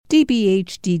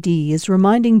ABHDD is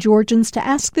reminding Georgians to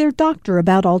ask their doctor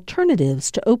about alternatives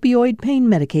to opioid pain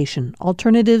medication.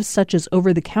 Alternatives such as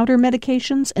over-the-counter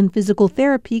medications and physical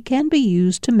therapy can be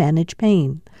used to manage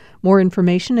pain. More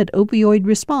information at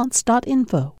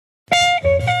opioidresponse.info.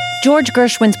 George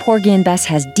Gershwin's Porgy and Bess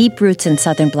has deep roots in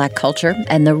Southern Black culture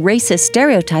and the racist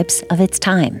stereotypes of its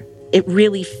time. It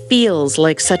really feels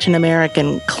like such an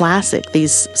American classic,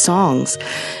 these songs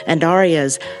and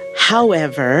arias.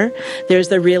 However, there's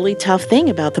the really tough thing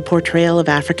about the portrayal of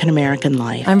African American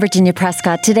life. I'm Virginia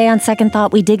Prescott. Today on Second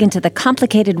Thought, we dig into the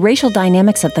complicated racial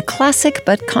dynamics of the classic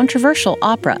but controversial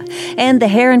opera. And the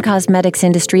hair and cosmetics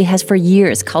industry has for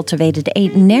years cultivated a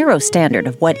narrow standard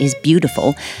of what is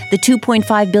beautiful. The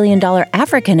 $2.5 billion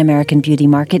African American beauty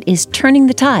market is turning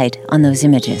the tide on those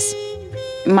images.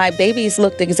 My babies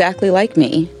looked exactly like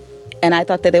me, and I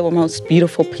thought that they were the most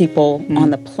beautiful people on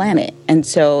the planet. And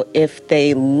so if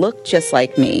they looked just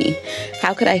like me,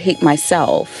 how could I hate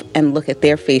myself and look at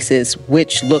their faces,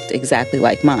 which looked exactly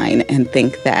like mine, and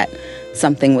think that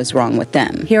something was wrong with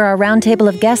them? Here are a roundtable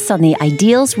of guests on the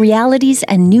ideals, realities,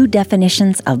 and new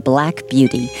definitions of Black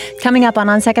beauty. Coming up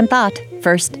on Second Thought,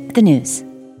 first, the news.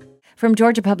 From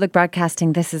Georgia Public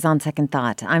Broadcasting, this is On Second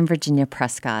Thought. I'm Virginia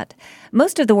Prescott.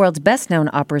 Most of the world's best-known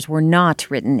operas were not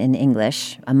written in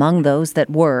English. Among those that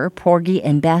were, Porgy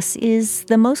and Bess is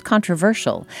the most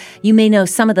controversial. You may know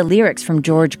some of the lyrics from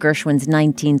George Gershwin's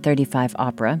 1935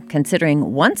 opera,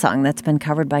 considering one song that's been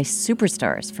covered by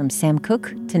superstars from Sam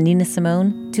Cooke to Nina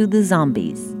Simone to the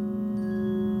Zombies.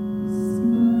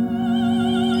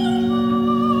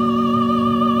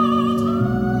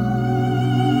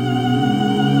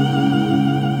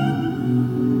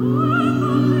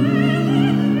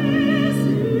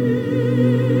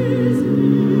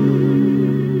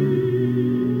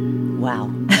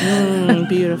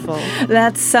 Beautiful.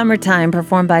 That's Summertime,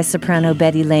 performed by soprano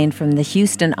Betty Lane from the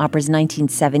Houston Opera's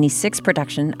 1976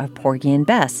 production of Porgy and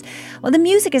Bess. While the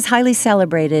music is highly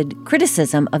celebrated,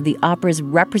 criticism of the opera's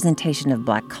representation of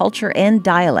Black culture and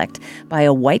dialect by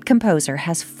a white composer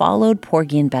has followed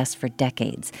Porgy and Bess for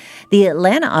decades. The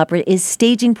Atlanta Opera is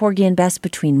staging Porgy and Bess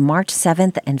between March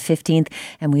 7th and 15th,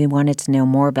 and we wanted to know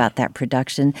more about that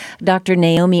production. Dr.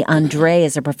 Naomi Andre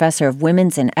is a professor of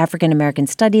women's and African American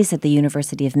studies at the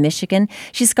University of Michigan.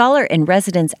 She's scholar in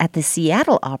residence at the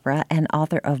Seattle Opera and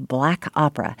author of Black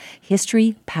Opera,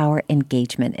 History, Power,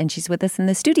 Engagement. And she's with us in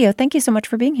the studio. Thank you so much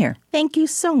for being here. Thank you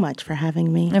so much for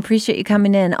having me. I appreciate you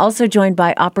coming in. Also joined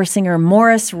by opera singer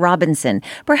Morris Robinson,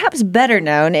 perhaps better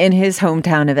known in his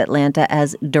hometown of Atlanta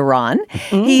as Duran.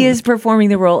 He is performing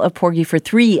the role of Porgy for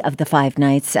 3 of the 5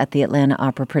 nights at the Atlanta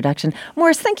Opera production.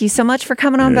 Morris, thank you so much for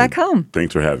coming on back home.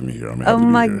 Thanks for having me here. I'm happy Oh to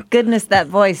be my here. goodness, that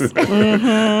voice.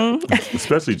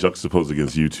 Especially juxtaposed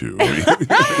against you two.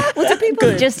 Well, do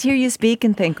people just hear you speak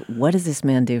and think, what does this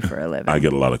man do for a living? I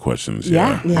get a lot of questions.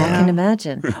 Yeah, I can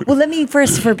imagine. Well, let me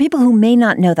first, for people who may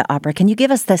not know the opera, can you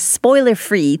give us the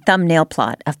spoiler-free thumbnail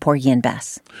plot of Porgy and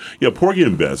Bess? Yeah, Porgy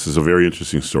and Bess is a very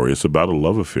interesting story. It's about a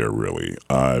love affair, really.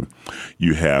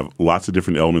 You have lots of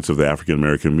different elements of the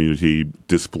African-American community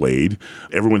displayed.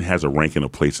 Everyone has a rank and a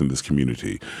place in this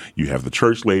community. You have the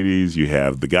church ladies, you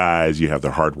have the guys, you have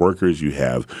the hard workers, you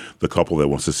have the couple that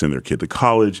wants to send their kid to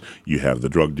college, you have the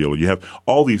drug dealer, you have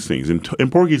all these things.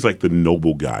 And Porgy's like the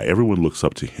noble guy. Everyone looks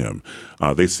up to him.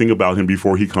 They sing about him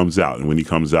before he comes out. And when he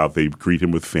comes out, they greet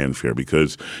him with fanfare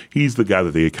because he's the guy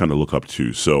that they kind of look up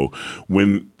to. So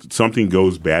when something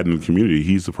goes bad in the community,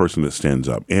 he's the person that stands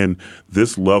up. And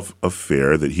this love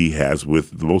affair that he has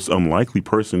with the most unlikely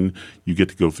person, you get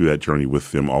to go through that journey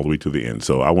with them all the way to the end.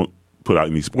 So I won't put out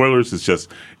any spoilers.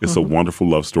 It's a wonderful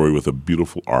love story with a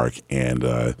beautiful arc. And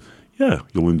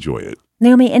you'll enjoy it.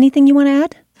 Naomi, anything you want to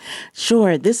add?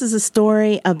 Sure. This is a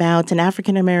story about an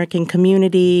African-American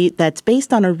community that's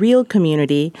based on a real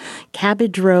community,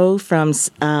 Cabbage Row from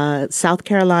South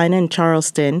Carolina and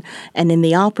Charleston. And in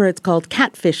the opera, it's called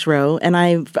Catfish Row. And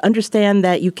I understand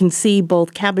that you can see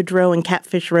both Cabbage Row and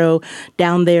Catfish Row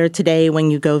down there today when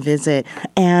you go visit.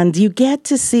 And you get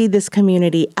to see this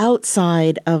community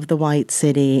outside of the white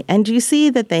city. And you see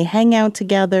that they hang out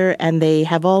together and they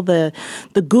have all the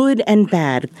good and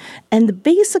bad. And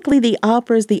basically, the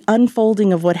opera is the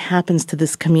unfolding of what happens to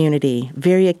this community.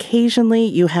 Very occasionally,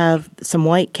 you have some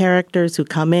white characters who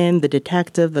come in, the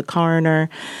detective, the coroner,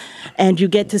 and you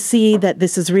get to see that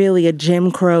this is really a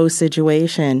Jim Crow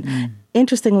situation.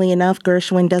 Interestingly enough,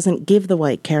 Gershwin doesn't give the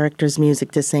white characters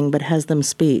music to sing, but has them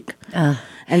speak.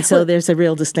 And so there's a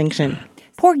real distinction.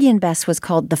 Porgy and Bess was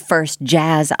called the first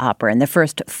jazz opera and the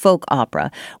first folk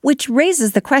opera, which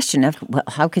raises the question of, well,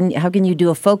 how can you do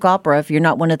a folk opera if you're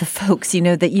not one of the folks,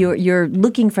 that you're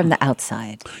looking from the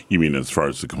outside? You mean as far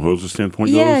as the composer standpoint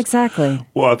goes? Yeah, exactly.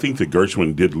 Well, I think that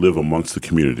Gershwin did live amongst the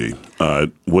community.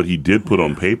 What he did put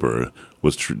on paper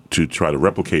was to try to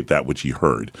replicate that which he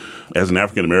heard. As an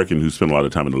African-American who spent a lot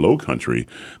of time in the Low Country,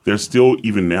 there's still,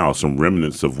 even now, some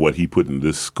remnants of what he put in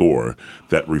this score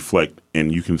that reflect,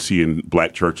 and you can see in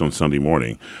Black Church on Sunday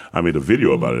morning. I made a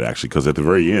video about it, actually, because at the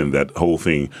very end, that whole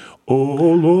thing, oh,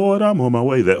 Lord, I'm on my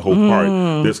way, that whole part,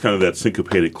 there's kind of that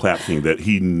syncopated clap thing that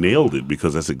he nailed it,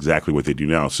 because that's exactly what they do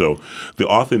now. So the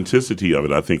authenticity of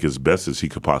it, I think, is best as he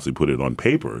could possibly put it on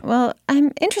paper. Well,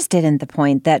 I'm interested in the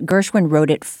point that Gershwin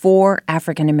wrote it for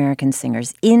African-American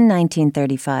singers in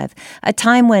 1935, a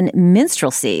time when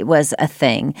minstrelsy was a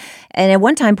thing. And at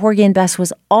one time, Porgy and Bess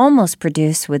was almost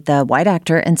produced with the white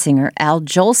actor and singer Al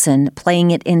Jolson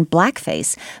playing it in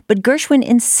blackface. But Gershwin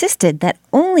insisted that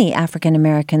only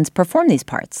African-Americans perform these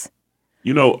parts.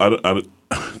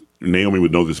 Naomi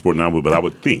would know this more now, but I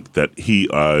would think that he,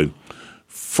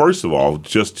 first of all,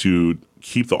 just to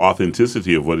keep the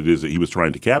authenticity of what it is that he was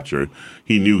trying to capture,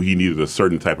 he knew he needed a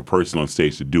certain type of person on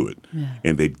stage to do it,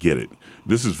 and they'd get it.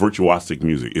 This is virtuosic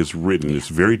music. It's written. It's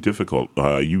very difficult.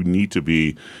 You need to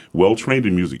be well-trained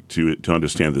in music to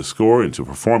understand the score and to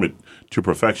perform it to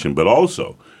perfection, but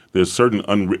also there's certain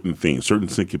unwritten things, certain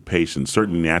syncopations,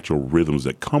 certain natural rhythms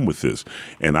that come with this.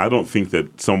 And I don't think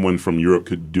that someone from Europe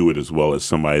could do it as well as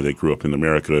somebody that grew up in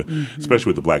America, especially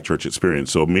with the Black church experience.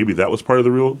 So maybe that was part of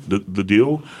the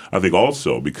deal. I think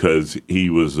also because he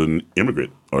was an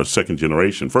immigrant or first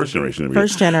generation immigrant.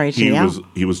 First generation,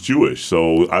 He was Jewish.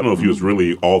 So I don't know if he was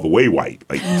really all the way white.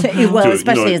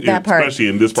 Especially in that part. Especially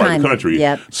in this part of the country.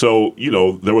 Yep. So,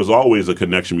 there was always a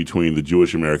connection between the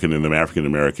Jewish American and the African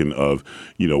American of,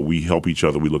 we help each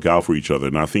other, we look out for each other.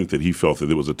 And I think that he felt that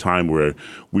there was a time where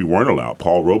we weren't allowed.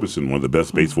 Paul Robeson, one of the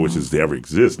best bass voices to ever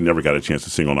exist, never got a chance to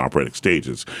sing on operatic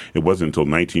stages. It wasn't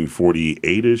until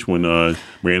 1948-ish when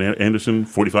Marian Anderson,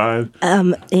 45?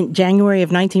 In January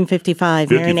of 1955,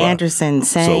 Marian Anderson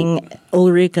sang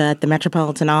Ulrika at the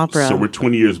Metropolitan Opera. So we're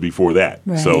 20 years before that.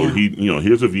 Right. So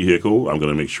here's a vehicle. I'm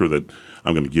going to make sure that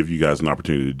I'm going to give you guys an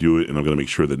opportunity to do it, and I'm going to make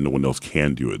sure that no one else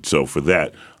can do it. So for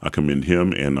that, I commend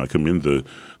him, and I commend the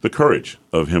courage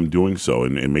of him doing so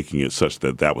and making it such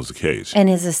that was the case. And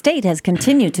his estate has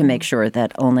continued to make sure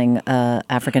that only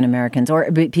African Americans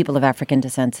or people of African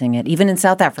descent sing it. Even in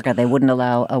South Africa, they wouldn't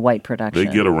allow a white production.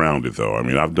 They get around it, though. I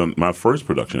mean, I've done my first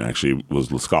production actually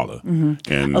was La Scala,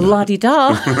 and la-di-da.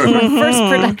 My first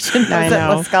production was at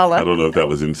La Scala. I don't know if that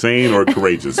was insane or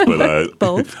courageous, but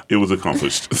both. It was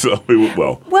accomplished. So it was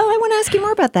well. Well, I want to ask you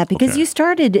more about that because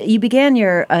you began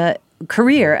your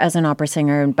career as an opera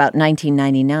singer in about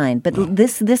 1999, but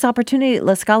this opportunity at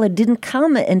La Scala didn't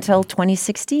come until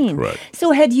 2016. Right.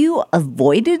 So had you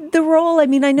avoided the role? I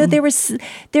mean, I know there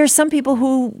are some people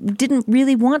who didn't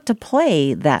really want to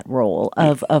play that role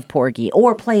of Porgy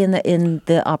or play in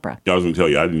the opera. I was going to tell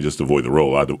you, I didn't just avoid the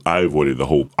role. I avoided the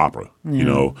whole opera.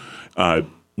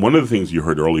 One of the things you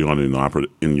heard early on in opera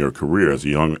in your career as a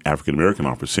young African-American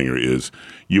opera singer is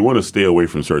you want to stay away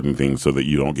from certain things so that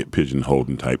you don't get pigeonholed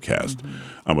and typecast.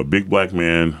 I'm a big black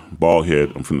man, bald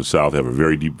head. I'm from the South. I have a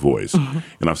very deep voice.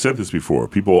 And I've said this before.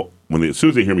 People, as soon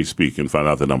as they hear me speak and find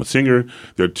out that I'm a singer,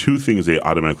 there are two things they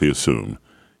automatically assume.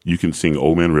 You can sing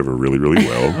Old Man River really, really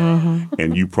well,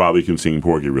 and you probably can sing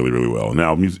Porgy really, really well.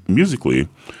 Now, musically,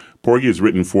 Porgy is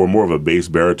written for more of a bass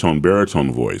baritone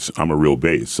voice. I'm a real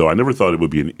bass. So I never thought it would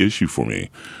be an issue for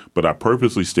me. But I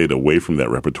purposely stayed away from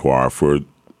that repertoire for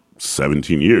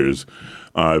 17 years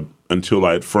until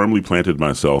I had firmly planted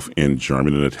myself in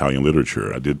German and Italian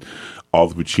literature. I did all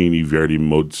the Puccini, Verdi,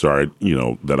 Mozart,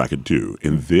 that I could do.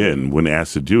 And then when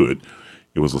asked to do it,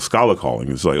 it was La Scala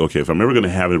calling. It's like, okay, if I'm ever going to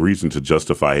have a reason to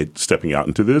justify stepping out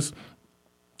into this,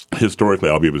 historically,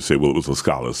 I'll be able to say, well, it was La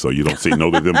Scala, so you don't say no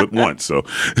to them but once. So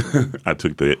I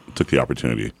took the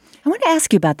opportunity. I want to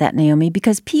ask you about that, Naomi,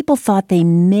 because people thought they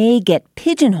may get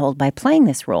pigeonholed by playing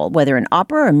this role, whether in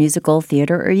opera or musical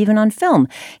theater or even on film.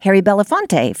 Harry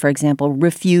Belafonte, for example,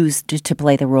 refused to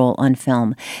play the role on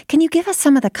film. Can you give us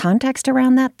some of the context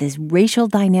around that, these racial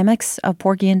dynamics of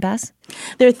Porgy and Bess?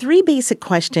 There are three basic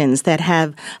questions that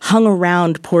have hung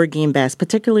around Porgy and Bess,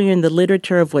 particularly in the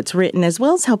literature of what's written, as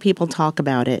well as how people talk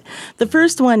about it. The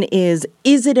first one is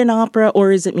it an opera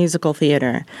or is it musical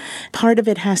theater? Part of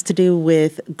it has to do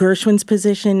with Gershwin's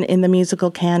position in the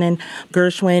musical canon.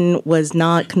 Gershwin was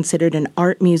not considered an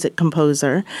art music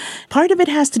composer. Part of it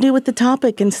has to do with the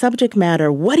topic and subject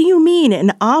matter. What do you mean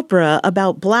an opera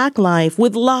about Black life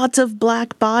with lots of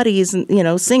Black bodies and,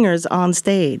 singers on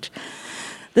stage?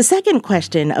 The second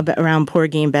question around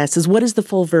Porgy and Bess is, what is the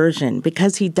full version?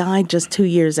 Because he died just 2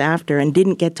 years after and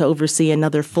didn't get to oversee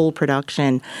another full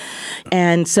production.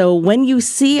 And so when you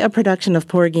see a production of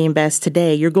Porgy and Bess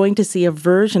today, you're going to see a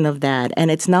version of that. And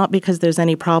it's not because there's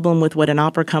any problem with what an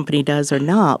opera company does or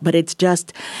not, but it's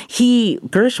just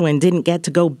Gershwin, didn't get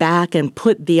to go back and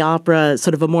put the opera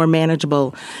sort of a more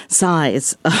manageable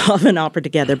size of an opera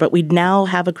together. But we now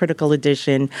have a critical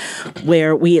edition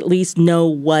where we at least know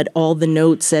what all the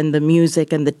notes and the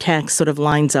music and the text sort of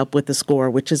lines up with the score,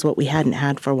 which is what we hadn't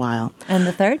had for a while. And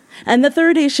the third? And the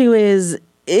third issue is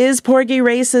Porgy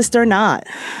racist or not?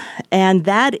 And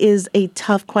that is a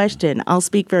tough question. I'll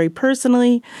speak very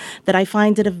personally that I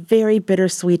find it a very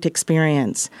bittersweet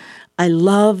experience. I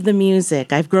love the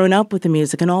music. I've grown up with the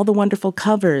music and all the wonderful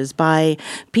covers by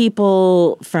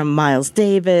people from Miles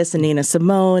Davis and Nina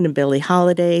Simone and Billie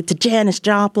Holiday to Janis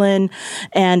Joplin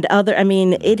and other. I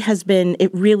mean,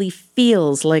 it really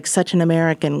feels like such an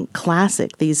American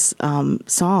classic, these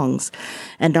songs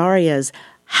and arias.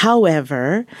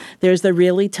 However, there's the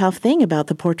really tough thing about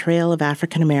the portrayal of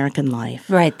African American life.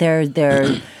 Right. They're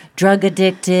drug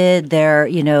addicted. They're,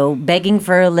 begging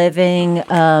for a living.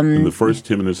 In the first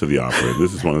 10 minutes of the opera,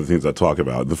 this is one of the things I talk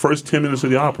about. The first 10 minutes of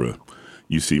the opera,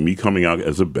 you see me coming out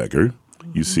as a beggar.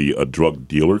 You see a drug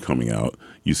dealer coming out.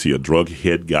 You see a drug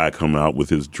head guy come out with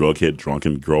his drug head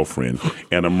drunken girlfriend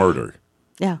and a murder.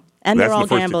 Yeah. And they're all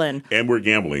gambling. And we're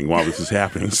gambling while this is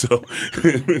happening. So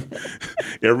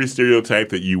every stereotype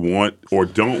that you want or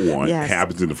don't want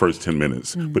happens in the first 10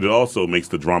 minutes. Mm. But it also makes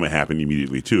the drama happen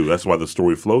immediately, too. That's why the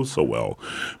story flows so well.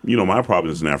 My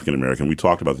problem as an African-American, we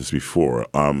talked about this before,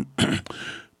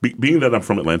 being that I'm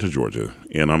from Atlanta, Georgia,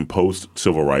 and I'm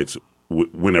post-civil rights,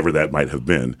 whenever that might have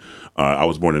been. I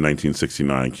was born in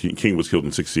 1969. King was killed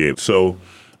in 68. So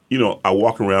I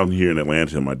walk around here in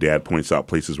Atlanta and my dad points out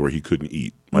places where he couldn't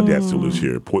eat. My dad still lives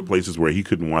here. Places where he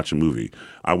couldn't watch a movie.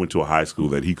 I went to a high school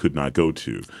that he could not go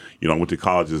to. I went to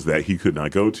colleges that he could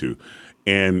not go to.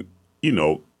 And,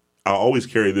 I always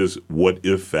carry this what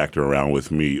if factor around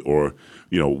with me or,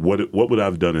 what would I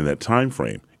have done in that time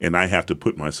frame? And I have to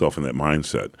put myself in that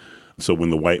mindset. So when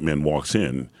the white man walks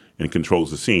in and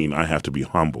controls the scene, I have to be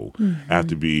humble. Mm-hmm. I have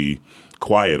to be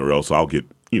quiet or else I'll get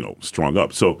strung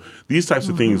up. So these types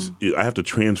of things, I have to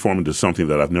transform into something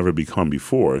that I've never become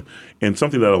before and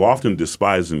something that I've often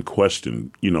despised and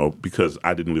questioned, because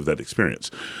I didn't live that experience.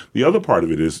 The other part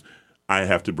of it is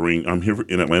I'm here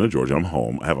in Atlanta, Georgia. I'm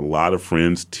home. I have a lot of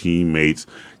friends, teammates,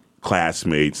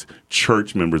 classmates,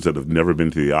 church members that have never been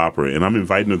to the opera, and I'm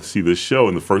inviting them to see this show,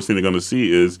 and the first thing they're going to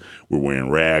see is we're wearing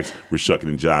rags, we're shucking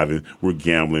and jiving, we're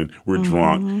gambling, we're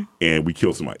drunk, and we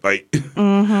kill somebody.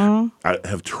 I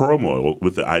have turmoil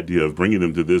with the idea of bringing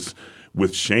them to this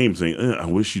with shame, saying, I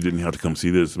wish you didn't have to come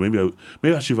see this. Maybe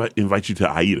I should invite you to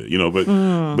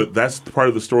Aida, but that's part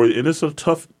of the story, and it's a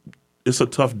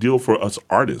tough deal for us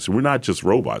artists. We're not just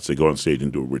robots that go on stage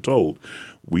and do what we're told.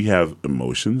 We have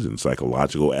emotions and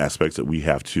psychological aspects that we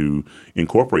have to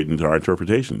incorporate into our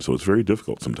interpretation. So it's very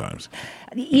difficult sometimes.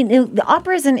 The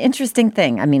opera is an interesting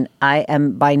thing. I mean, I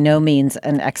am by no means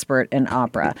an expert in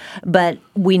opera, but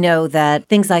we know that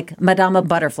things like Madama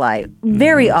Butterfly,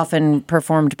 very often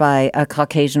performed by a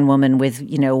Caucasian woman with,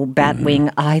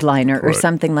 batwing eyeliner or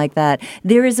something like that.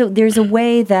 There's a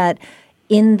way that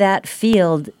in that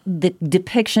field, the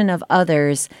depiction of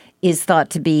others is thought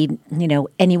to be,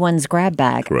 anyone's grab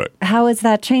bag. Correct. How is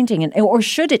that changing, or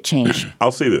should it change?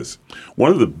 I'll say this.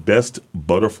 One of the best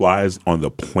butterflies on the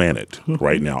planet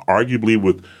right now, arguably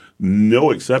with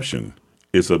no exception,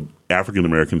 is an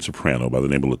African-American soprano by the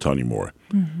name of LaTonya Moore.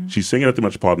 Mm-hmm. She's singing at the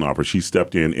Metropolitan Opera. She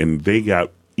stepped in, and they got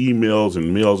emails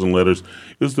and mails and letters.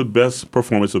 It was the best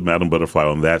performance of Madame Butterfly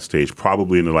on that stage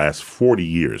probably in the last 40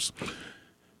 years.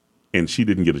 And she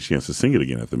didn't get a chance to sing it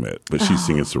again at the Met, but she's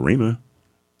singing Serena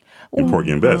in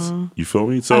Porgy and Bess. You feel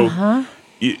me? So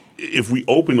if we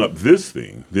open up this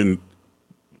thing, then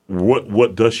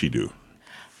what does she do?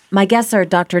 My guests are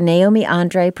Dr. Naomi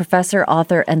Andre, professor,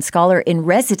 author, and scholar in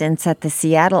residence at the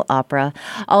Seattle Opera.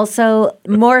 Also,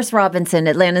 Morris Robinson,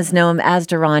 Atlanta's Noam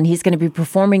Azdaran. He's going to be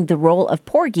performing the role of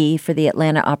Porgy for the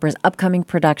Atlanta Opera's upcoming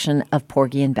production of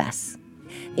Porgy and Bess.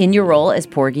 In your role as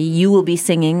Porgy, you will be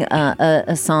singing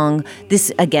a song.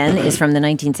 This, again, is from the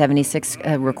 1976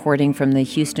 recording from the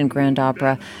Houston Grand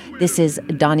Opera. This is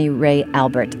Donnie Ray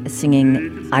Albert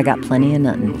singing I Got Plenty of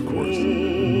Nuttin'. Of course.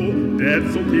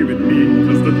 That's okay with me,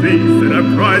 'cause the things that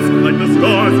I prize, like the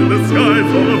stars in the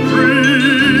skies, are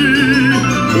free.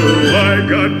 Oh, I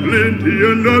got plenty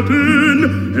of nothing,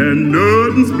 and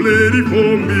nothing's plenty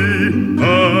for me.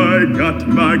 I got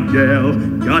my gal,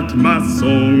 got my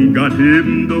song, got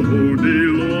him the whole day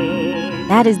long.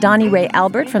 That is Donnie Ray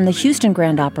Albert from the Houston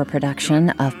Grand Opera production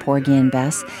of Porgy and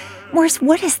Bess. Morris,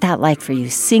 what is that like for you,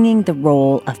 singing the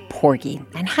role of Porgy,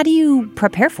 and how do you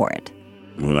prepare for it?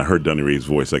 When I heard Donnie Ray's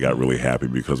voice, I got really happy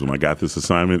because when I got this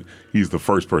assignment, he's the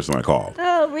first person I called.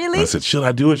 Oh, really? And I said, should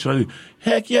I do it? Should I do it?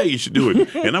 Heck yeah, you should do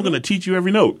it. And I'm going to teach you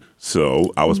every note.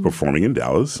 So I was performing in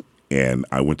Dallas, and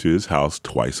I went to his house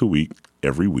twice a week,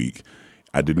 every week.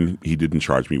 He didn't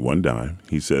charge me one dime.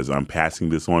 He says, I'm passing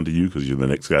this on to you because you're the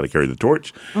next guy to carry the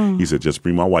torch. He said, just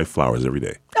bring my wife flowers every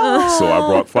day. Oh. So I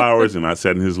brought flowers, and I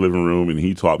sat in his living room, and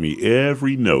he taught me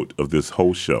every note of this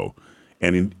whole show.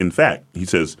 And in fact, he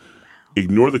says,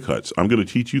 ignore the cuts. I'm going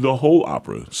to teach you the whole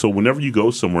opera. So whenever you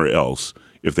go somewhere else,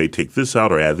 if they take this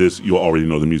out or add this, you'll already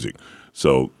know the music.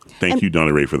 So thank you,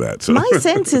 Donnie Ray, for that. So. My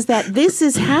sense is that this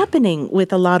is happening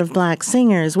with a lot of black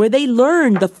singers where they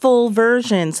learn the full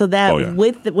version so that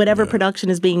with whatever production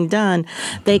is being done,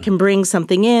 they can bring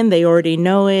something in. They already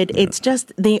know it. Yeah. It's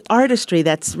just the artistry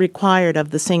that's required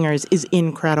of the singers is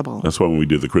incredible. That's why when we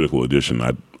did the critical edition,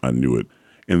 I knew it.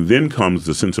 And then comes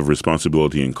the sense of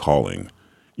responsibility and calling.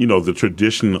 You know, the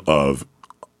tradition of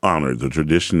honor, the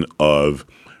tradition of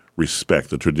respect,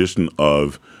 the tradition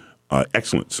of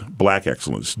excellence, black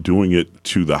excellence, doing it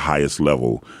to the highest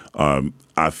level.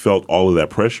 I felt all of that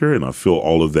pressure and I feel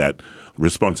all of that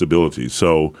responsibility.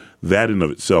 So that in of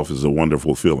itself is a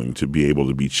wonderful feeling to be able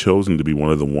to be chosen to be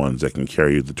one of the ones that can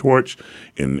carry the torch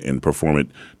and perform it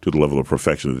to the level of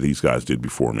perfection that these guys did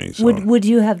before me. So. Would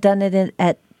you have done it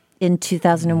in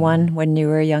 2001 when you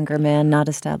were a younger man, not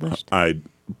established? I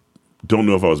don't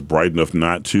know if I was bright enough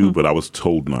not to, but I was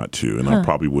told not to, and I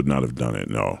probably would not have done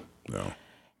it. No.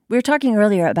 We were talking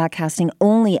earlier about casting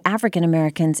only African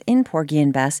Americans in Porgy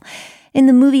and Bess. In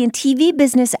the movie and TV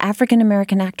business, African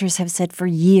American actors have said for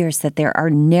years that there are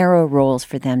narrow roles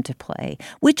for them to play,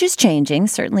 which is changing,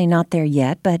 certainly not there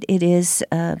yet, but it is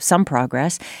some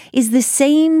progress. Is the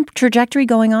same trajectory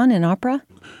going on in opera?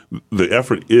 The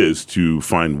effort is to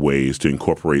find ways to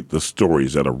incorporate the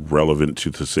stories that are relevant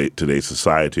to today's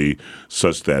society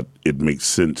such that it makes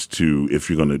sense to, if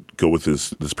you're going to go with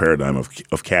this paradigm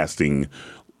of casting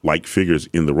like figures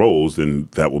in the roles, then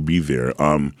that will be there.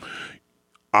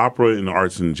 Opera and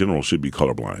arts in general should be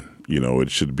colorblind. You know,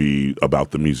 it should be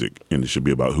about the music, and it should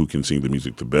be about who can sing the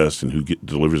music the best and who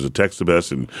delivers the text the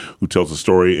best and who tells the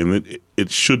story. And it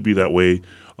should be that way.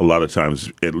 A lot of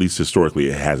times, at least historically,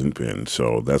 it hasn't been.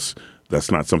 So that's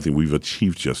not something we've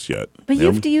achieved just yet. But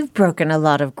you've broken a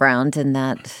lot of ground in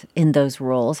those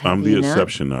roles. I'm the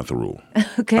exception, not the rule.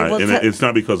 Okay, it's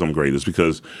not because I'm great.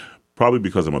 It's probably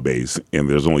because I'm a bass, and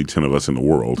there's only 10 of us in the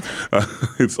world.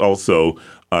 It's also,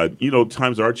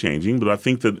 times are changing, but I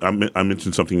think that I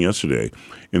mentioned something yesterday.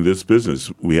 In this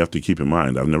business, we have to keep in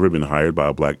mind, I've never been hired by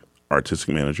a black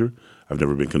artistic manager. I've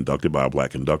never been conducted by a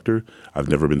black conductor. I've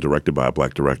never been directed by a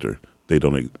black director. They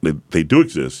do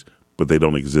exist, but they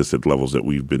don't exist at levels that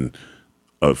we've been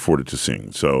afforded to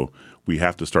sing. So we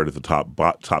have to start at the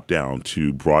top down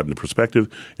to broaden the perspective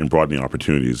and broaden the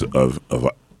opportunities of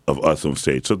us on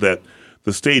stage, so that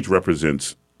the stage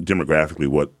represents demographically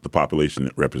what the population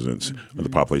represents, and the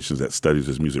populations that studies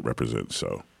this music represents.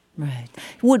 So. Right.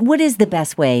 What is the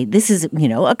best way? This is,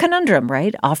 a conundrum,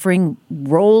 right? Offering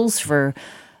roles for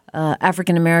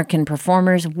African American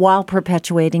performers while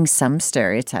perpetuating some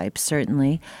stereotypes,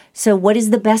 certainly. So what is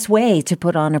the best way to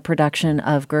put on a production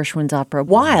of Gershwin's opera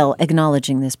while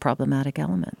acknowledging this problematic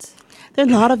elements? There are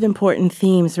a lot of important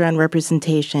themes around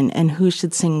representation and who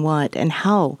should sing what and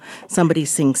how somebody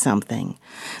sings something.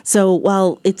 So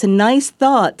while it's a nice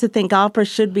thought to think opera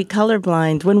should be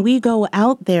colorblind, when we go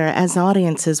out there as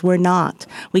audiences, we're not.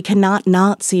 We cannot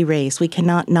not see race. We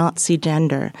cannot not see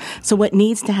gender. So what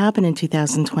needs to happen in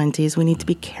 2020 is we need to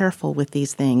be careful with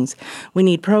these things. We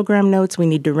need program notes. We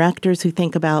need directors who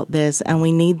think about this, and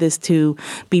we need this to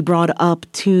be brought up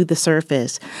to the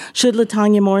surface. Should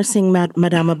LaTanya Moore sing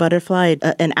Madama Butterfly,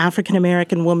 an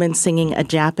African-American woman singing a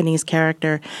Japanese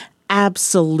character?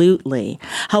 Absolutely.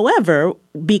 However,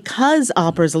 because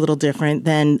opera is a little different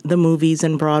than the movies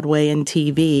and Broadway and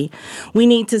TV, we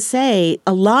need to say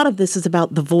a lot of this is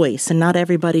about the voice, and not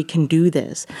everybody can do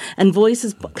this. And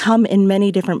voices come in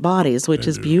many different bodies, which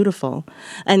is beautiful.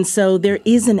 And so there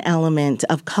is an element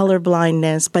of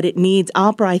colorblindness, but it needs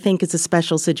opera, I think, is a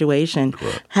special situation.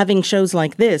 Correct. Having shows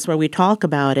like this where we talk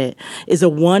about it is a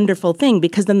wonderful thing,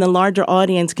 because then the larger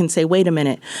audience can say, wait a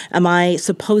minute, am I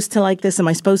supposed to like this? Am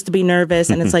I supposed to be nervous?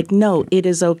 And it's like, no, it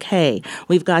is okay.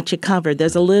 We've got you covered.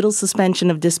 There's a little suspension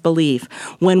of disbelief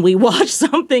when we watch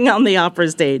something on the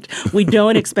opera stage. We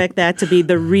don't expect that to be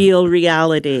the real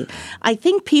reality. I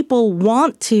think people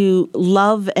want to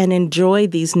love and enjoy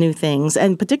these new things,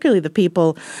 and particularly the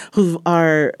people who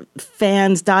are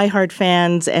fans, diehard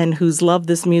fans, and who's loved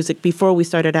this music before we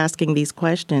started asking these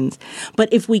questions.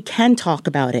 But if we can talk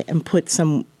about it and put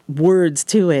some words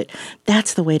to it,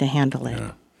 that's the way to handle it.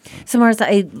 Yeah. So,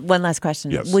 Martha, one last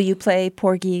question. Yes. Will you play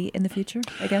Porgy in the future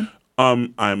again?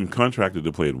 I'm contracted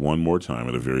to play it one more time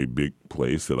at a very big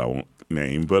place that I won't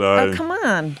name, but Oh, come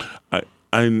on.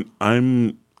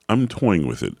 I'm toying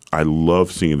with it. I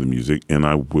love singing the music, and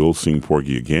I will sing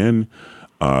Porgy again.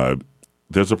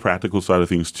 There's a practical side of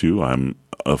things too. I'm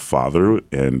a father,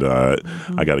 and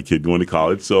I got a kid going to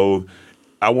college, so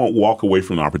I won't walk away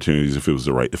from the opportunities if it's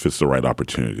the right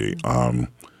opportunity.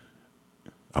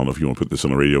 I don't know if you want to put this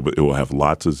on the radio, but it will have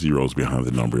lots of zeros behind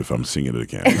the number if I'm singing it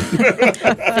again.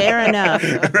 Fair enough.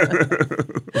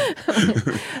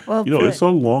 Well, it's a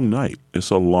long night. It's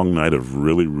a long night of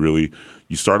really, really.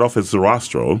 You start off as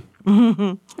Zarastro,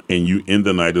 and you end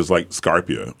the night as like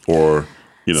Scarpia, or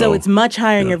So it's much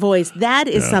higher in your voice. That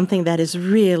is something that is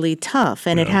really tough,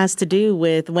 and it has to do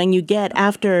with when you get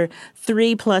after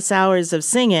 3+ hours of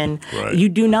singing, you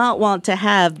do not want to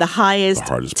have the highest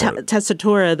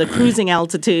tessitura, the cruising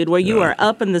altitude, where you are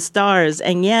up in the stars,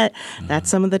 and yet that's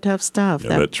some of the tough stuff.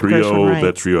 Yeah, that trio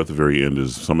at the very end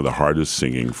is some of the hardest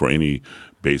singing for any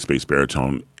bass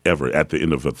baritone ever at the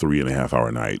end of a 3.5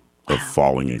 hour night of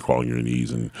falling and crawling your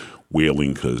knees and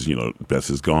wailing because, Bess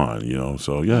is gone,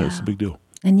 So, it's a big deal.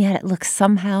 And yet it looks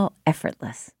somehow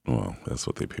effortless. Well, that's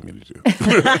what they pay me to do.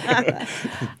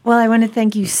 Well, I want to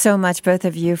thank you so much, both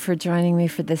of you, for joining me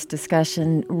for this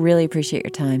discussion. Really appreciate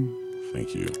your time.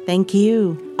 Thank you. Thank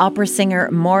you. Opera singer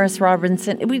Morris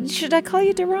Robinson. Should I call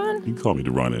you Deron? You can call me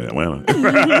Deron in Atlanta.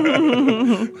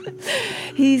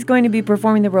 He's going to be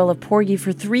performing the role of Porgy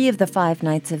for 3 of the 5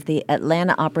 nights of the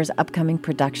Atlanta Opera's upcoming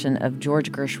production of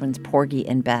George Gershwin's Porgy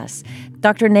and Bess.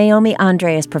 Dr. Naomi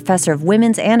Andre is professor of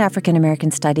women's and African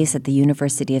American studies at the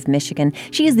University of Michigan.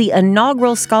 She is the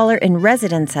inaugural scholar in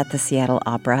residence at the Seattle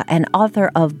Opera and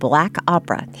author of Black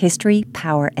Opera, History,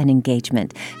 Power, and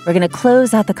Engagement. We're going to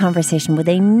close out the conversation with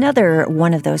another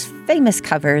one of those famous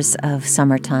covers of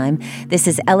Summertime. This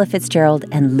is Ella Fitzgerald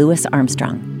and Louis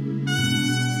Armstrong.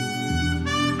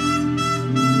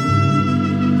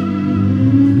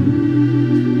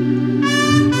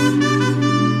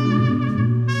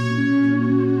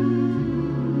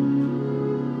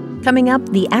 Coming up,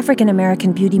 the African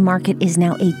American beauty market is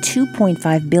now a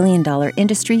 $2.5 billion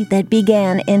industry that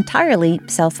began entirely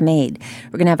self-made.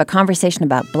 We're going to have a conversation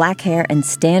about black hair and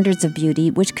standards of beauty,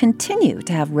 which continue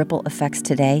to have ripple effects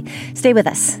today. Stay with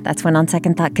us. That's when On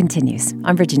Second Thought continues.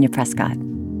 I'm Virginia Prescott.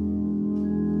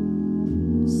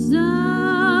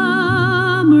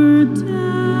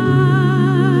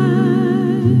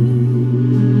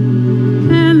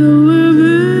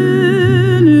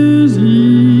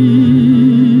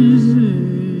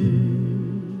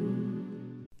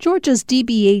 Georgia's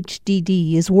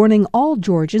DBHDD is warning all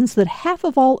Georgians that half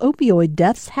of all opioid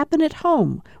deaths happen at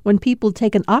home when people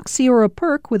take an Oxy or a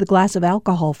Perk with a glass of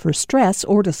alcohol for stress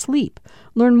or to sleep.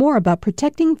 Learn more about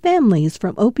protecting families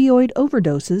from opioid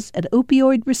overdoses at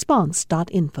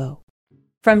opioidresponse.info.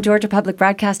 From Georgia Public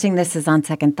Broadcasting, this is On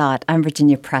Second Thought. I'm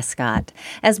Virginia Prescott.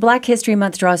 As Black History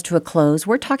Month draws to a close,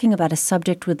 we're talking about a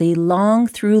subject with a long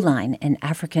through line in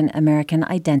African American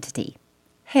identity: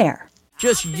 hair.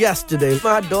 Just yesterday,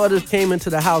 my daughter came into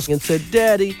the house and said,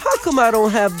 "Daddy, how come I don't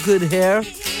have good hair?"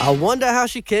 I wonder how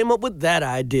she came up with that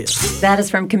idea. That is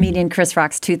from comedian Chris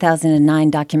Rock's 2009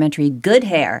 documentary, Good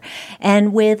Hair.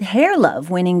 And with Hair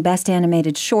Love winning Best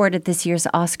Animated Short at this year's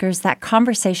Oscars, that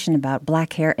conversation about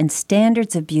black hair and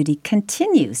standards of beauty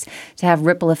continues to have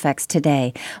ripple effects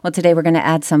today. Well, today we're going to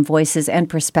add some voices and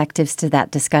perspectives to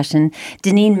that discussion.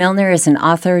 Deneen Milner is an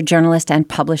author, journalist, and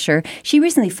publisher. She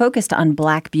recently focused on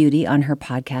black beauty on her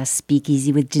podcast,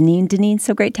 Speakeasy with Deneen. Deneen,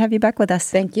 so great to have you back with us.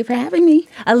 Thank you for having me.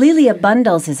 Alelia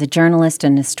Bundles is a journalist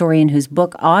and historian whose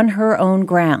book, On Her Own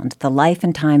Ground, The Life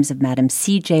and Times of Madam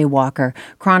C.J. Walker,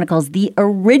 chronicles the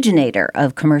originator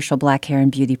of commercial black hair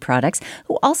and beauty products,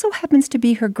 who also happens to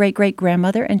be her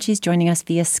great-great-grandmother, and she's joining us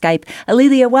via Skype.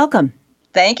 Alelia, welcome.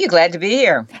 Thank you. Glad to be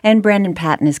here. And Brandon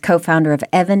Patton is co-founder of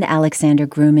Evan Alexander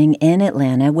Grooming in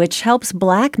Atlanta, which helps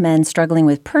black men struggling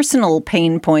with personal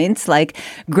pain points like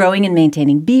growing and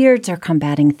maintaining beards or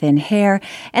combating thin hair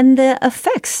and the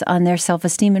effects on their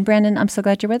self-esteem. And Brandon, I'm so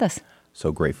glad you're with us.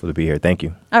 So grateful to be here. Thank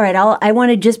you. All right. I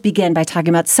want to just begin by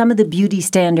talking about some of the beauty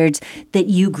standards that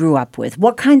you grew up with.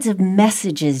 What kinds of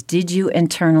messages did you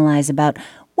internalize about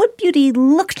what beauty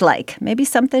looked like? Maybe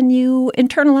something you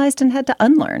internalized and had to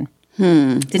unlearn.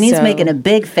 Denise's making a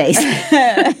big face.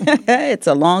 It's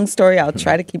a long story. I'll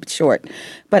try to keep it short.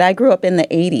 But I grew up in the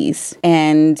 80s,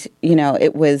 and,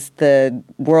 it was the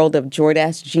world of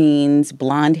Jordache jeans,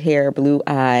 blonde hair, blue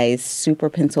eyes, super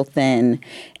pencil thin,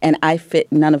 and I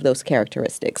fit none of those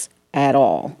characteristics at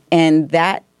all. And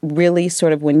that really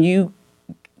sort of, when you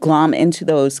glom into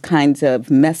those kinds of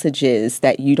messages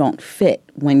that you don't fit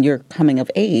when you're coming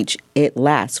of age, it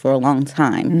lasts for a long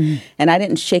time. And I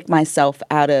didn't shake myself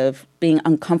out of being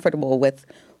uncomfortable with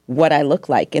what I look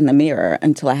like in the mirror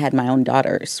until I had my own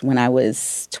daughters when I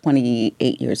was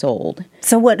 28 years old.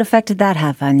 So what effect did that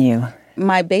have on you?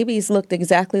 My babies looked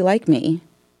exactly like me.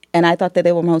 And I thought that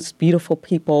they were the most beautiful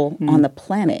people on the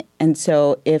planet. And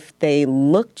so if they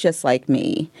looked just like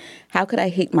me, how could I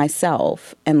hate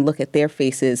myself and look at their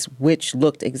faces, which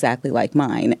looked exactly like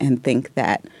mine, and think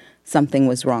that something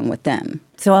was wrong with them?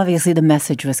 So obviously the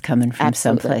message was coming from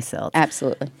someplace else.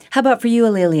 Absolutely. How about for you,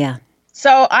 Alelia?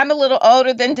 So I'm a little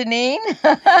older than Deneen.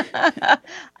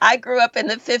 I grew up in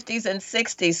the 50s and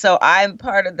 60s, so I'm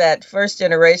part of that first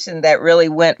generation that really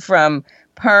went from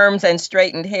perms and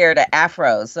straightened hair to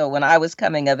afros. So when I was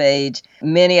coming of age,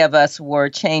 many of us were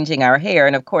changing our hair.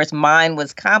 And of course, mine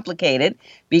was complicated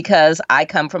because I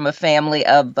come from a family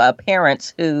of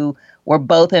parents who were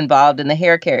both involved in the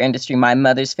hair care industry. My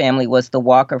mother's family was the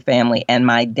Walker family, and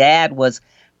my dad was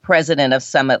president of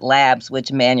Summit Labs,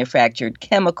 which manufactured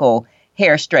chemical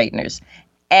hair straighteners.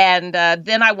 And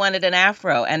then I wanted an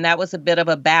afro, and that was a bit of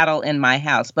a battle in my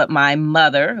house. But my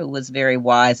mother, who was very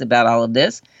wise about all of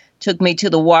this, took me to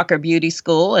the Walker Beauty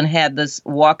School and had the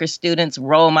Walker students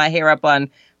roll my hair up on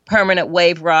permanent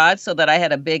wave rods so that I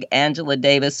had a big Angela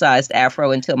Davis-sized afro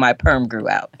until my perm grew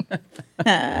out.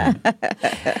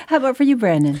 How about for you,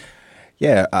 Brandon?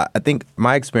 Yeah, I think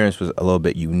my experience was a little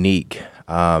bit unique.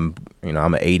 I'm an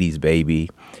 80s baby,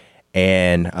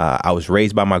 and I was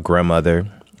raised by my grandmother,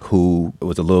 who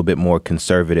was a little bit more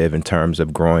conservative in terms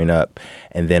of growing up.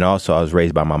 And then also I was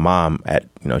raised by my mom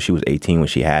she was 18 when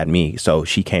she had me. So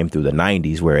she came through the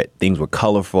 90s where things were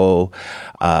colorful.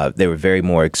 They were very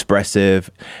more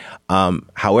expressive.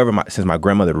 However, since my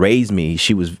grandmother raised me,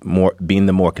 she was being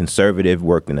the more conservative,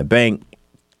 worked in a bank.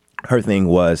 Her thing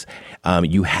was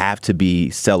you have to be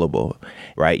sellable,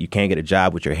 right? You can't get a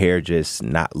job with your hair just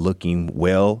not looking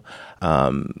well.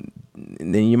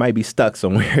 Then you might be stuck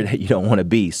somewhere that you don't want to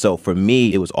be. So for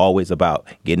me, it was always about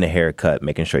getting a haircut,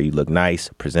 making sure you look nice,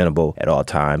 presentable at all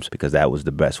times, because that was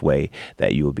the best way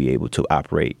that you would be able to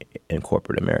operate in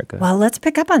corporate America. Well, let's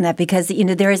pick up on that because,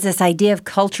 there is this idea of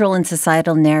cultural and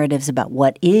societal narratives about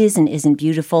what is and isn't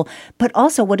beautiful, but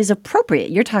also what is appropriate.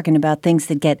 You're talking about things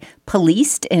that get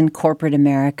policed in corporate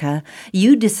America.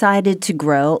 You decided to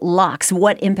grow locks.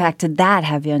 What impact did that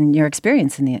have on your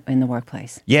experience in the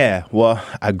workplace? Yeah, well,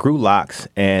 I grew locks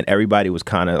and everybody was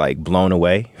kind of like blown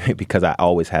away because I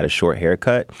always had a short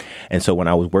haircut. And so when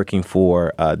I was working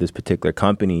for this particular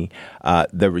company,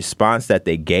 the response that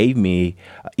they gave me,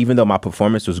 even though my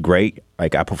performance was great,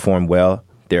 like I performed well,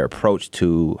 their approach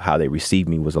to how they received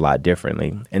me was a lot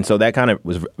differently. And so that kind of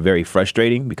was very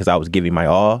frustrating because I was giving my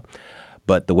all.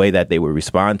 But the way that they would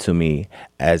respond to me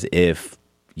as if,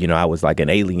 I was like an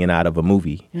alien out of a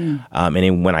movie. And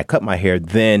then when I cut my hair,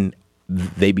 then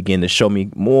they began to show me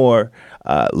more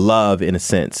love in a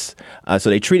sense. So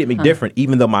they treated me different,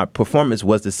 even though my performance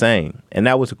was the same. And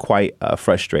that was quite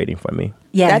frustrating for me.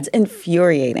 Yeah. That's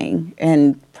infuriating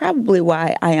and probably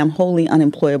why I am wholly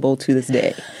unemployable to this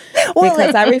day.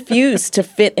 Because I refuse to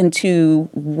fit into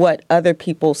what other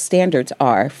people's standards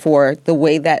are for the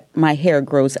way that my hair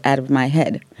grows out of my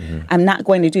head. Mm-hmm. I'm not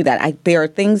going to do that. There are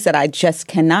things that I just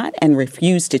cannot and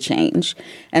refuse to change.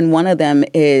 And one of them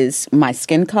is my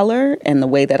skin color and the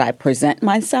way that I present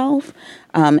myself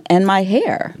and my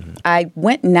hair. Mm-hmm. I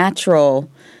went natural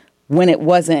when it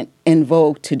wasn't in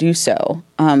vogue to do so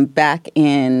back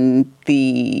in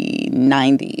the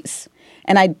 90s.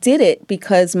 And I did it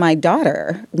because my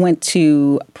daughter went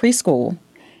to preschool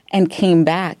and came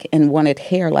back and wanted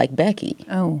hair like Becky.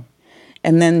 Oh.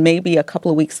 And then maybe a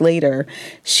couple of weeks later,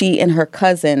 she and her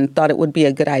cousin thought it would be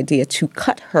a good idea to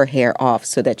cut her hair off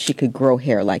so that she could grow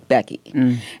hair like Becky.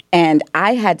 And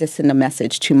I had to send a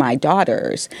message to my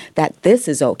daughters that this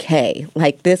is okay.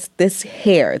 Like this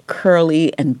hair,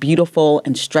 curly and beautiful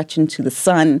and stretching to the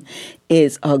sun,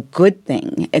 is a good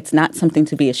thing. It's not something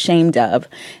to be ashamed of.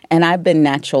 And I've been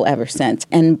natural ever since.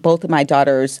 And both of my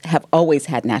daughters have always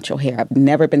had natural hair. I've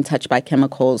never been touched by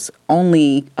chemicals.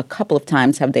 Only a couple of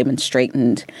times have they been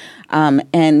straightened.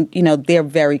 And, you know, they're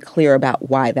very clear about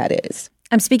why that is.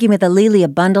 I'm speaking with Alelia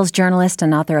Bundles, journalist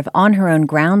and author of On Her Own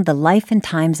Ground, The Life and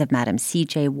Times of Madam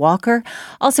C.J. Walker.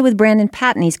 Also with Brandon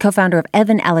Patton, he's co-founder of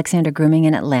Evan Alexander Grooming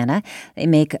in Atlanta. They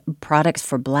make products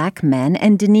for Black men.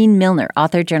 And Deneen Milner,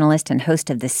 author, journalist, and host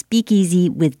of the Speakeasy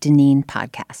with Deneen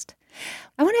podcast.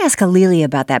 I want to ask Alelia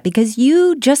about that because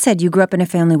you just said you grew up in a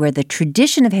family where the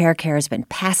tradition of hair care has been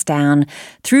passed down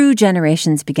through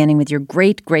generations, beginning with your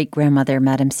great-great-grandmother,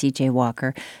 Madam C.J.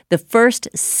 Walker, the first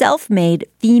self-made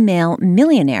female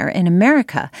millionaire in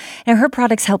America. And her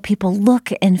products help people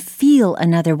look and feel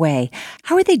another way.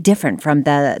 How are they different from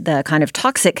the kind of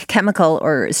toxic chemical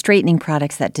or straightening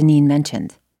products that Deneen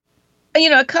mentioned? You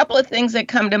know, a couple of things that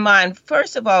come to mind.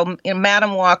 First of all,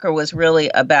 Madam Walker was really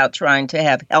about trying to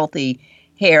have healthy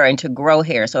hair and to grow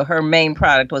hair. So her main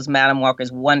product was Madam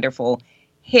Walker's wonderful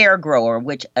hair grower,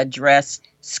 which addressed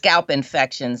scalp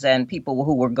infections and people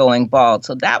who were going bald.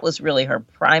 So that was really her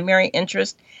primary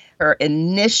interest. Her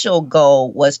initial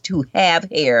goal was to have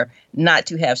hair, not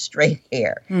to have straight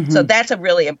hair. So that's a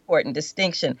really important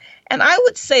distinction. And I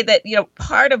would say that, you know,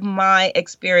 part of my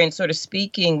experience sort of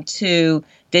speaking to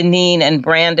Deneen and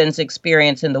Brandon's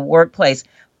experience in the workplace,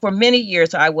 for many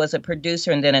years, I was a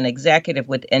producer and then an executive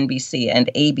with NBC and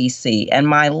ABC. And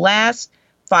my last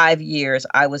 5 years,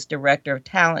 I was director of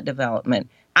talent development.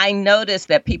 I noticed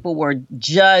that people were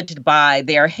judged by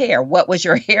their hair. What was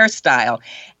your hairstyle?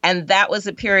 And that was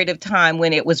a period of time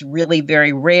when it was really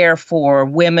very rare for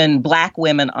women, Black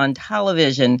women on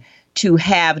television to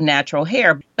have natural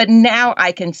hair. But now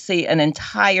I can see an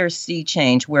entire sea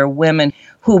change where women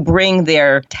who bring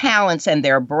their talents and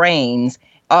their brains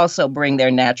also bring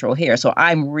their natural hair. So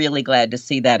I'm really glad to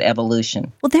see that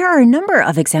evolution. Well, there are a number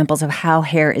of examples of how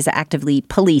hair is actively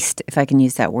policed, if I can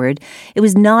use that word. It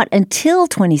was not until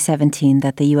 2017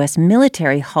 that the U.S.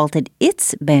 military halted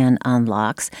its ban on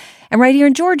locks. And right here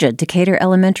in Georgia, Decatur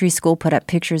Elementary School put up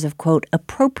pictures of, quote,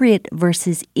 appropriate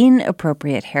versus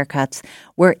inappropriate haircuts,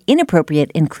 where inappropriate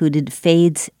included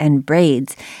fades and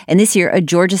braids. And this year, a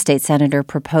Georgia state senator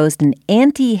proposed an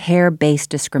anti-hair-based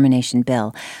discrimination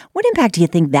bill. What impact do you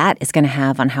think that is going to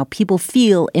have on how people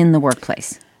feel in the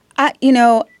workplace?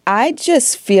 I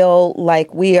just feel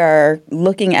like we are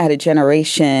looking at a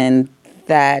generation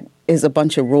that is a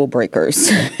bunch of rule breakers,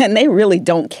 and they really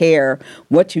don't care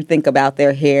what you think about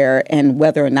their hair and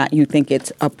whether or not you think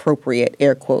it's appropriate,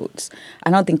 air quotes. I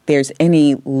don't think there's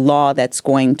any law that's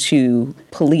going to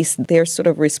police their sort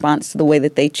of response to the way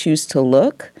that they choose to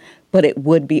look. But it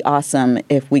would be awesome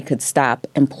if we could stop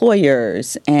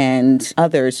employers and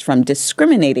others from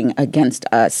discriminating against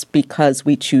us because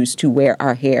we choose to wear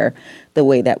our hair the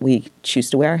way that we choose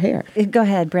to wear our hair. Go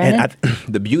ahead, Brandon. And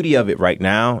the beauty of it right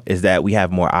now is that we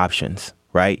have more options.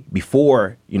 Right?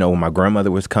 Before, when my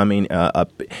grandmother was coming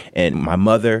up and my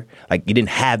mother, you didn't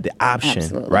have the option.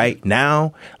 Absolutely. Right?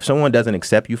 Now, if someone doesn't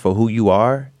accept you for who you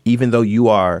are, even though you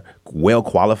are well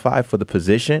qualified for the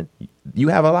position, you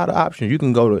have a lot of options. You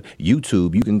can go to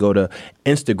YouTube, you can go to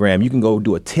Instagram, you can go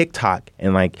do a TikTok.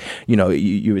 And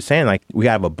you were saying, we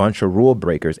have a bunch of rule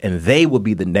breakers, and they will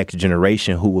be the next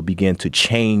generation who will begin to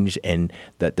change and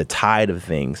the tide of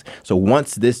things. So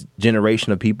once this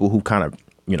generation of people who kind of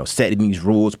setting these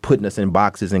rules, putting us in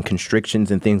boxes and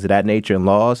constrictions and things of that nature and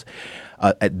laws,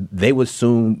 they would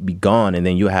soon be gone. And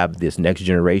then you have this next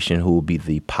generation who will be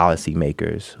the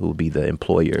policymakers, who will be the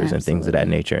employers Absolutely. And things of that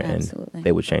nature. Absolutely. And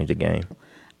they would change the game.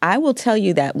 I will tell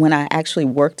you that when I actually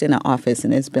worked in an office,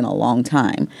 and it's been a long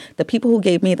time, the people who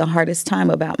gave me the hardest time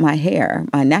about my hair,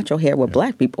 my natural hair, were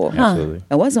Black people. Absolutely.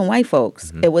 It wasn't white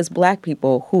folks. It was Black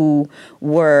people who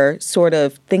were sort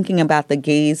of thinking about the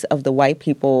gaze of the white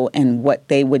people and what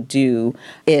they would do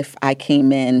if I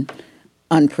came in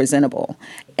unpresentable.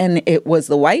 And it was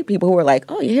the white people who were like,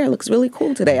 oh, your hair looks really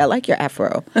cool today. I like your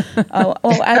afro.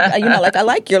 I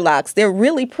like your locks. They're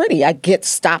really pretty. I get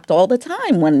stopped all the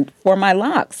time for my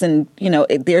locks. And,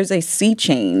 there's a sea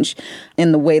change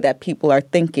in the way that people are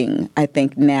thinking, I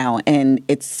think, now. And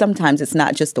sometimes it's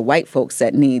not just the white folks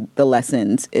that need the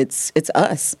lessons. It's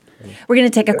us. We're going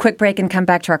to take a quick break and come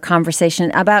back to our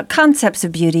conversation about concepts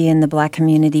of beauty in the Black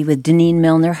community with Deneen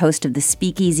Milner, host of the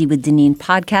Speakeasy with Deneen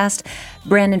podcast,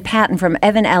 Brandon Patton from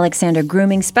Evan Alexander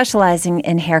Grooming, specializing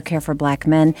in hair care for Black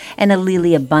men, and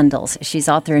Alelia Bundles. She's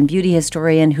author and beauty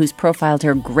historian who's profiled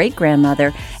her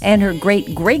great-grandmother and her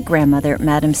great-great-grandmother,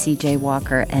 Madam C.J.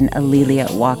 Walker and Alelia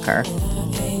Walker.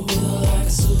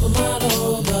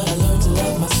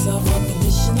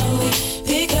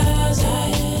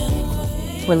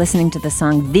 We're listening to the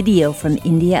song Video from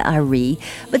India Ari,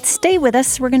 but stay with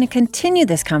us. We're going to continue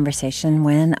this conversation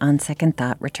when On Second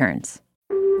Thought returns.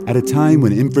 At a time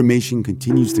when information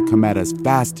continues to come at us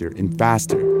faster and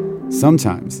faster,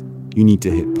 sometimes you need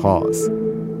to hit pause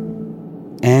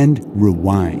and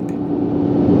rewind.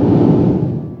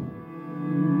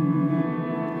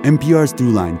 NPR's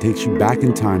Throughline takes you back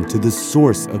in time to the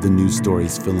source of the news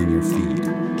stories filling your feed.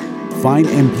 Find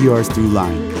NPR's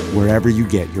Throughline wherever you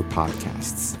get your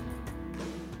podcasts.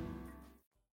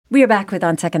 We are back with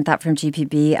On Second Thought from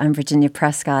GPB. I'm Virginia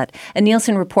Prescott. A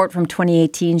Nielsen report from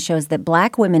 2018 shows that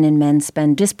Black women and men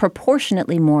spend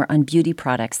disproportionately more on beauty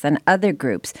products than other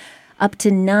groups, up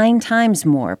to 9 times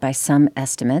more by some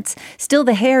estimates. Still,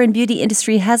 the hair and beauty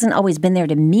industry hasn't always been there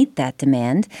to meet that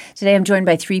demand. Today, I'm joined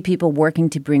by 3 people working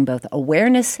to bring both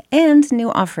awareness and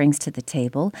new offerings to the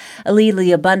table.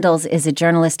 Alelia Bundles is a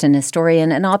journalist and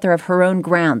historian and author of Her Own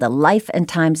Ground, The Life and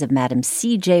Times of Madam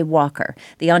C.J. Walker,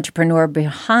 the entrepreneur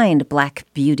behind Black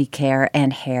beauty care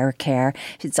and hair care.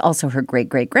 It's also her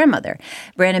great-great-grandmother.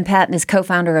 Brandon Patton is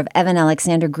co-founder of Evan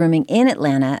Alexander Grooming in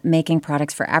Atlanta, making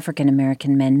products for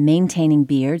African-American men, maintaining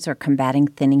beards or combating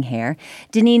thinning hair.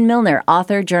 Deneen Milner,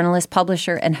 author, journalist,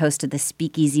 publisher, and host of the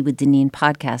Speakeasy with Deneen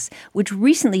podcast, which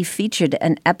recently featured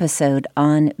an episode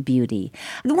on beauty.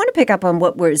 I want to pick up on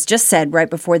what was just said right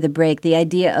before the break. The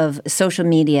idea of social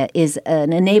media is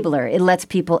an enabler. It lets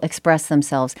people express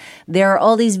themselves. There are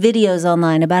all these videos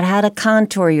online about how to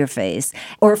contour your face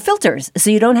or filters so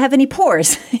you don't have any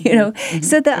pores,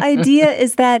 So the idea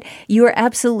is that you're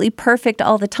absolutely perfect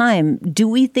all the time. Do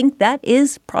we think that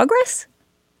is progress?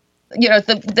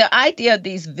 The idea of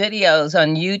these videos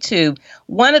on YouTube,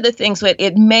 one of the things that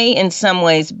it may in some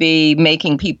ways be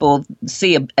making people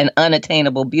see an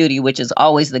unattainable beauty, which is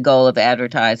always the goal of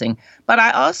advertising. But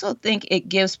I also think it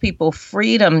gives people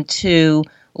freedom to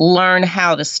learn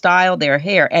how to style their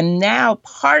hair. And now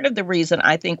part of the reason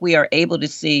I think we are able to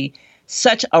see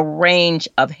such a range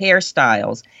of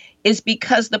hairstyles is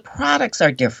because the products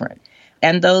are different.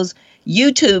 And those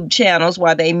YouTube channels,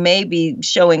 while they may be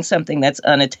showing something that's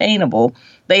unattainable,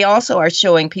 they also are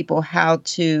showing people how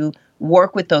to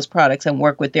work with those products and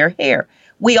work with their hair.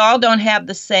 We all don't have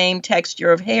the same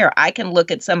texture of hair. I can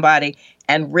look at somebody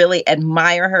and really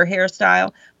admire her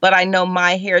hairstyle, but I know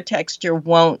my hair texture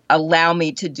won't allow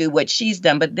me to do what she's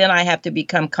done. But then I have to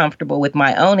become comfortable with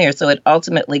my own hair. So it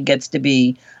ultimately gets to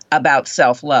be about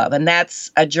self-love. And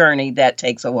that's a journey that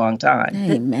takes a long time.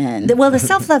 Amen. The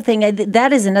self-love thing,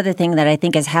 that is another thing that I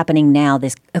think is happening now,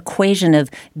 this equation of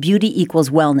beauty equals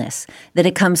wellness, that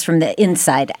it comes from the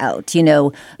inside out.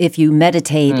 If you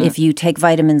meditate, if you take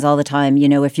vitamins all the time,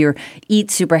 if you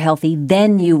eat super healthy,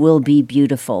 then you will be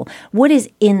beautiful. What is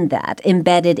in that,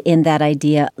 embedded in that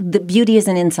idea? The beauty is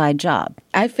an inside job.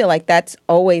 I feel like that's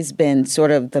always been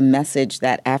sort of the message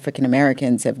that African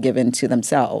Americans have given to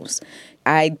themselves.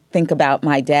 I think about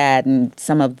my dad and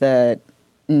some of the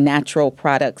natural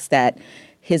products that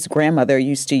his grandmother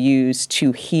used to use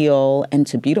to heal and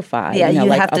to beautify. Yeah,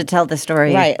 you have to tell the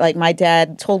story. Right. Like my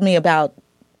dad told me about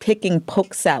picking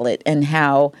poke salad and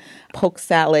how poke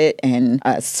salad and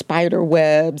spider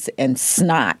webs and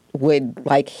snot would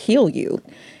heal you.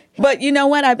 But you know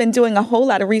what? I've been doing a whole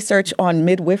lot of research on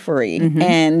midwifery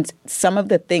and some of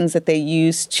the things that they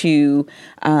use to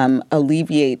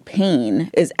alleviate pain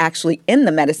is actually in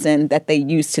the medicine that they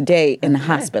use today in the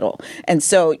hospital. And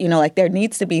so, there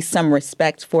needs to be some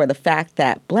respect for the fact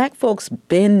that Black folks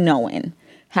been knowing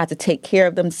how to take care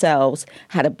of themselves,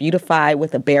 how to beautify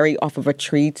with a berry off of a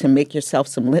tree to make yourself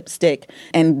some lipstick.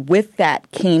 And with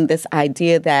that came this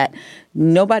idea that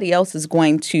nobody else is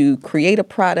going to create a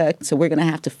product, so we're going to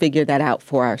have to figure that out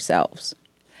for ourselves.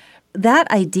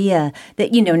 That idea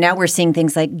that, now we're seeing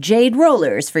things like jade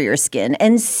rollers for your skin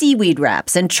and seaweed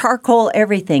wraps and charcoal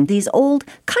everything, these old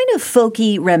kind of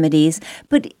folky remedies,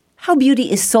 but how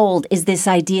beauty is sold is this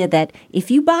idea that if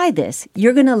you buy this,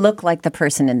 you're going to look like the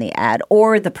person in the ad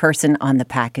or the person on the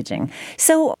packaging.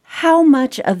 So how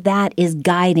much of that is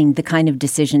guiding the kind of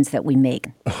decisions that we make?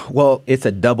 Well, it's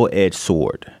a double-edged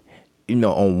sword.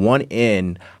 On one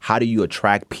end, how do you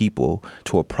attract people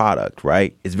to a product,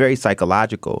 right? It's very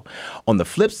psychological. On the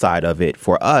flip side of it,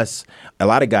 for us, a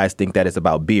lot of guys think that it's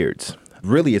about beards.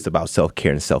 Really, it's about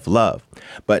self-care and self-love.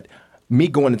 But me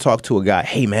going to talk to a guy,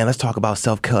 hey, man, let's talk about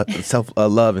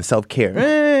self-love and self-care.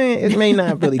 It may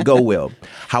not really go well.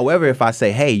 However, if I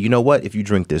say, hey, you know what? If you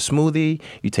drink this smoothie,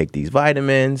 you take these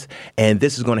vitamins, and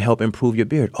this is going to help improve your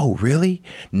beard. Oh, really?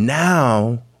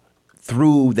 Now,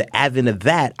 through the advent of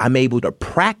that, I'm able to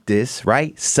practice,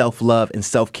 right, self-love and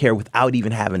self-care without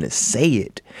even having to say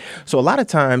it. So a lot of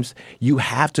times you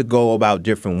have to go about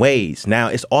different ways. Now,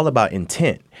 it's all about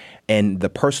intent and the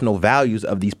personal values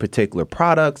of these particular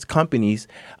products, companies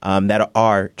that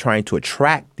are trying to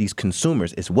attract these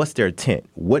consumers. Is what's their intent?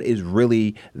 What is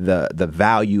really the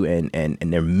value and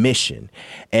their mission?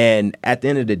 And at the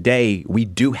end of the day, we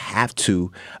do have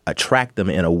to attract them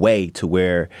in a way to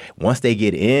where once they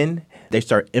get in, they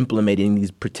start implementing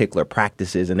these particular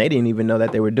practices, and they didn't even know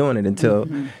that they were doing it until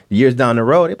years down the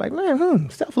road. They're like, man,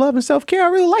 self-love and self-care, I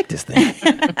really like this thing.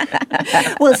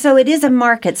 Well, so it is a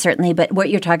market, certainly, but what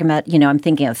you're talking about, I'm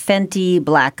thinking of Fenty,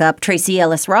 Black Up, Tracee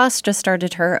Ellis Ross just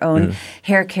started her own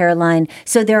hair care line.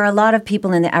 So there are a lot of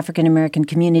people in the African-American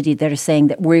community that are saying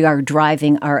that we are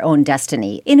driving our own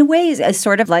destiny. In a way,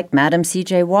 sort of like Madam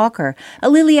C.J. Walker.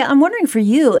 Alelia, I'm wondering for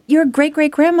you, your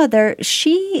great-great-grandmother,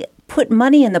 she put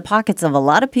money in the pockets of a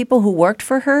lot of people who worked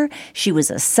for her. She was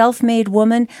a self-made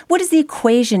woman. What is the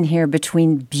equation here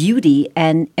between beauty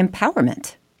and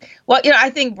empowerment? Well, I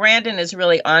think Brandon is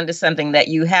really onto something that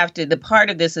you have to, the part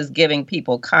of this is giving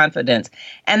people confidence.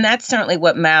 And that's certainly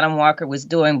what Madam Walker was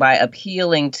doing by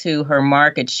appealing to her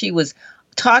market. She was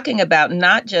talking about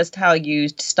not just how you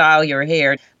style your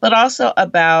hair, but also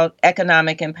about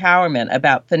economic empowerment,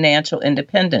 about financial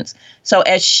independence. So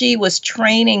as she was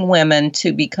training women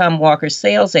to become Walker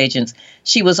sales agents,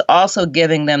 she was also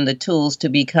giving them the tools to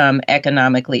become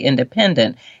economically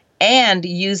independent and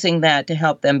using that to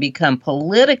help them become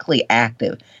politically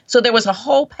active. So there was a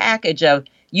whole package of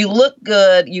you look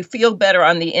good, you feel better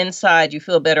on the inside, you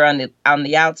feel better on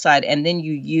the outside, and then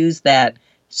you use that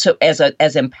so as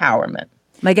empowerment.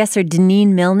 My guests are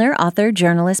Deneen Milner, author,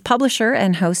 journalist, publisher,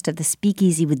 and host of the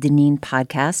Speakeasy with Deneen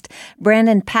podcast.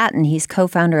 Brandon Patton, he's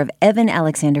co-founder of Evan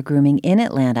Alexander Grooming in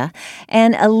Atlanta.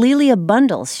 And Alelia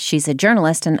Bundles, she's a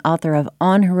journalist and author of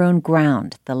On Her Own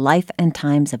Ground, The Life and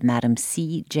Times of Madam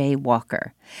C.J.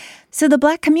 Walker. So the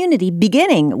Black community,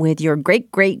 beginning with your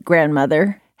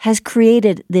great-great-grandmother, has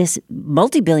created this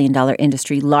multi-billion-dollar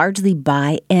industry largely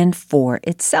by and for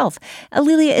itself.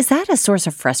 Alelia, is that a source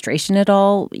of frustration at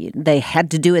all? They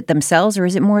had to do it themselves, or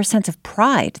is it more a sense of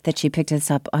pride that she picked this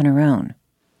up on her own?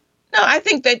 No, I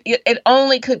think that it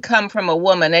only could come from a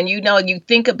woman. And, you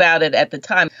think about it at the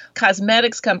time.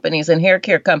 Cosmetics companies and hair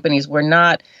care companies were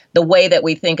not the way that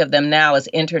we think of them now as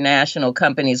international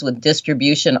companies with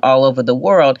distribution all over the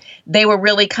world. They were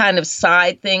really kind of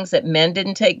side things that men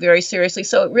didn't take very seriously.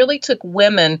 So it really took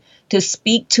women to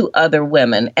speak to other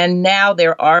women. And now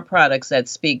there are products that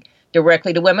speak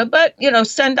directly to women. But,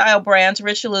 Sundial Brands,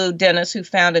 Richelieu Dennis, who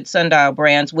founded Sundial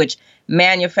Brands, which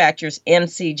manufactures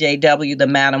MCJW, the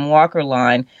Madam Walker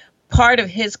line, part of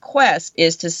his quest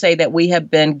is to say that we have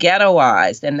been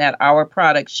ghettoized and that our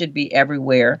products should be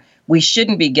everywhere. We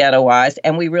shouldn't be ghettoized.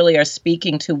 And we really are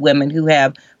speaking to women who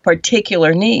have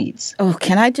particular needs. Oh,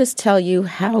 can I just tell you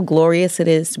how glorious it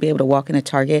is to be able to walk into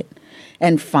Target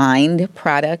and find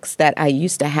products that I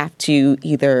used to have to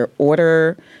either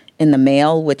order in the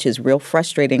mail, which is real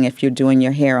frustrating if you're doing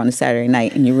your hair on a Saturday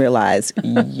night and you realize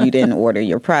you didn't order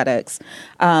your products.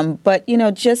 But,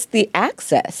 just the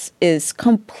access is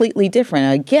completely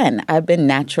different. Again, I've been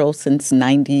natural since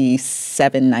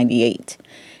 97, 98.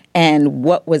 And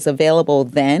what was available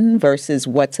then versus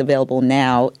what's available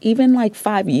now, even like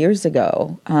 5 years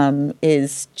ago,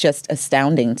 is just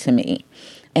astounding to me.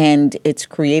 And it's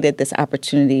created this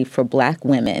opportunity for Black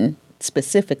women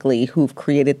specifically who've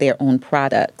created their own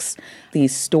products.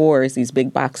 These stores, these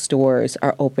big box stores,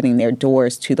 are opening their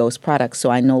doors to those products. So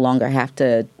I no longer have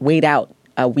to wait out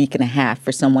a week and a half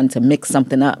for someone to mix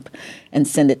something up and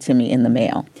send it to me in the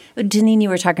mail. Deneen, you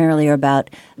were talking earlier about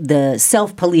the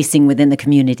self-policing within the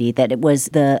community, that it was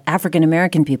the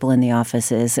African-American people in the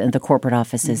offices and the corporate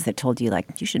offices that told you,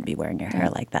 you shouldn't be wearing your hair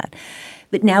like that.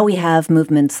 But now we have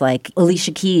movements like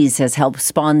Alicia Keys has helped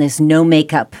spawn this no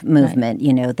makeup movement,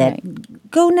 that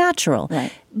go natural.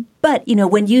 Right. But,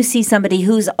 when you see somebody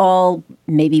who's all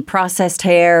maybe processed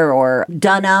hair or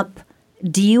done up,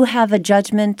 do you have a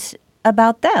judgment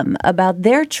about them, about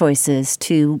their choices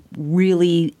to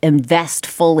really invest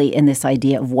fully in this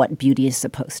idea of what beauty is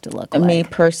supposed to look like? Me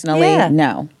personally,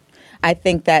 no. I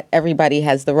think that everybody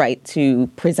has the right to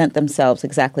present themselves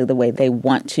exactly the way they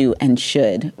want to and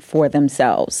should for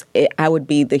themselves. I would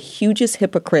be the hugest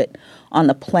hypocrite on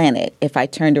the planet if I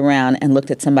turned around and looked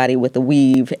at somebody with a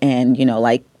weave and,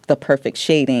 like the perfect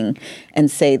shading and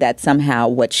say that somehow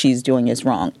what she's doing is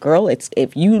wrong. Girl,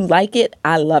 if you like it,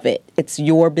 I love it. It's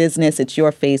your business. It's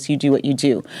your face. You do what you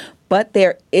do. But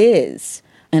there is,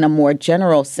 in a more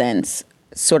general sense,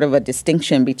 sort of a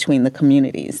distinction between the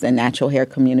communities, the natural hair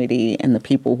community and the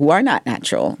people who are not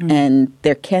natural. Mm-hmm. And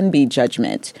there can be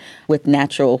judgment with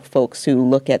natural folks who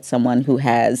look at someone who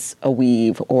has a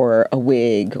weave or a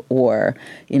wig or,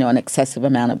 an excessive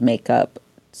amount of makeup,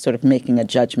 sort of making a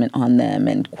judgment on them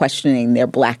and questioning their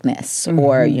blackness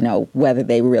or, whether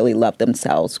they really love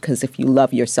themselves. Because if you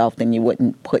love yourself, then you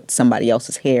wouldn't put somebody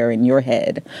else's hair in your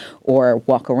head or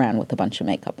walk around with a bunch of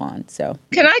makeup on. So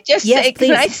can I just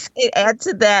add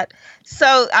to that?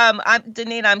 So,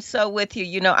 Deneen, I'm so with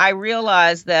you. I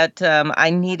realized that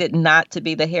I needed not to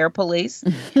be the hair police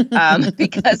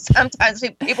because sometimes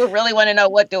people really want to know,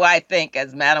 what do I think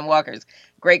as Madam Walker's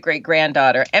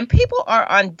great-great-granddaughter? And people are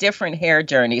on different hair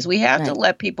journeys. We have to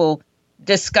let people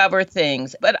discover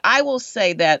things. But I will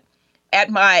say that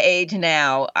at my age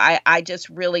now, I just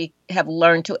really have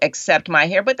learned to accept my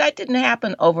hair. But that didn't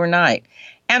happen overnight.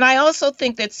 And I also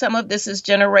think that some of this is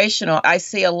generational. I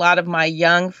see a lot of my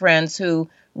young friends who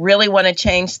really want to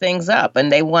change things up,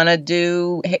 and they want to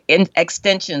do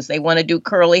extensions. They want to do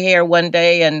curly hair one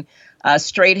day and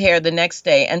straight hair the next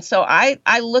day. And so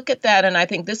I look at that and I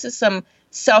think this is some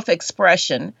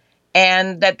self-expression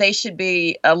and that they should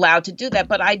be allowed to do that.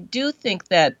 But I do think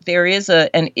that there is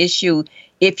an issue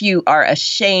if you are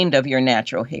ashamed of your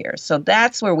natural hair. So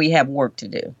that's where we have work to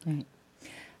do. Right.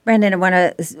 Brandon, I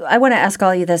want to ask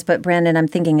all of you this, but Brandon, I'm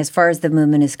thinking as far as the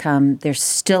movement has come, there's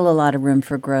still a lot of room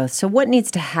for growth. So what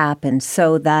needs to happen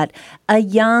so that a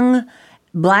young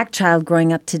Black child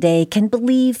growing up today can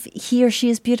believe he or she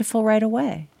is beautiful right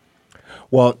away?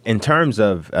 Well, in terms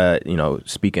of,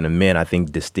 speaking of men, I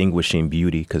think distinguishing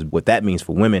beauty, because what that means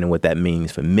for women and what that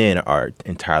means for men are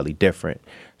entirely different.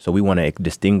 So we want to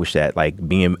distinguish that, like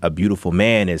being a beautiful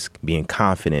man is being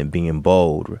confident, being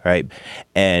bold, right?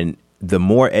 And the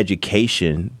more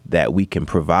education that we can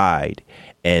provide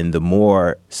and the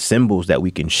more symbols that we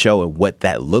can show and what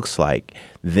that looks like,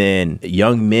 then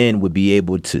young men would be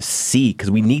able to see,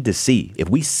 because we need to see. If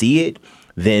we see it,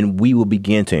 then we will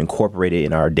begin to incorporate it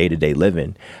in our day-to-day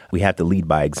living. We have to lead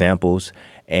by examples,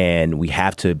 and we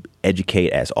have to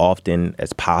educate as often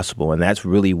as possible. And that's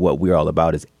really what we're all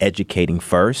about, is educating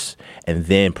first and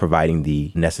then providing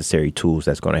the necessary tools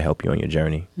that's going to help you on your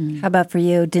journey. How about for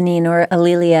you, Deneen or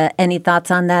Alelia? Any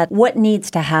thoughts on that? What needs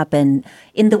to happen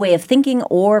in the way of thinking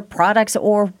or products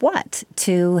or what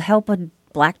to help a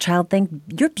Black child think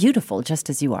you're beautiful just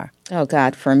as you are? Oh,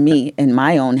 God, for me, in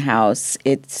my own house,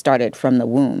 it started from the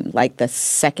womb. Like the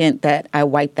second that I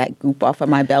wiped that goop off of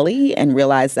my belly and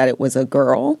realized that it was a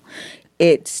girl,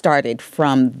 it started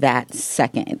from that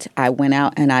second. I went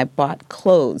out and I bought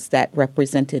clothes that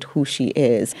represented who she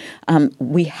is.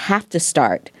 We have to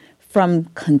start from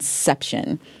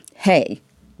conception. Hey,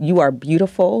 you are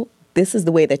beautiful. This is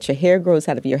the way that your hair grows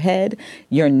out of your head.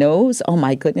 Your nose, oh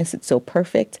my goodness, it's so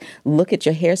perfect. Look at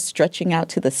your hair stretching out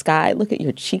to the sky. Look at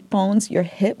your cheekbones, your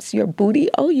hips, your booty.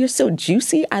 Oh, you're so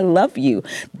juicy. I love you.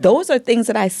 Those are things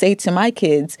that I say to my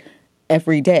kids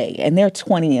every day. And they're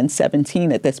 20 and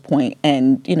 17 at this point.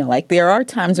 And, there are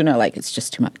times when they're like, it's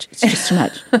just too much. It's just too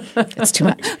much. It's too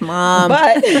much. Mom.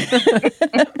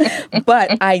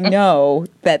 But I know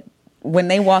that when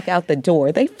they walk out the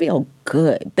door, they feel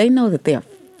good. They know that they're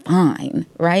fine,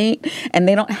 right? And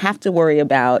they don't have to worry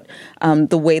about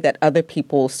the way that other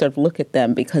people sort of look at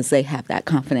them because they have that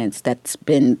confidence that's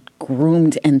been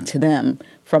groomed into them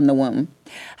from the womb.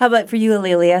 How about for you,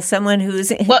 Alelia, someone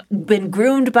who's been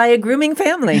groomed by a grooming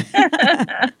family?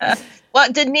 Well,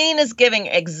 Deneen is giving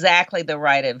exactly the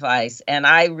right advice. And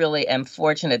I really am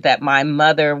fortunate that my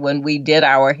mother, when we did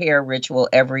our hair ritual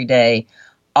every day,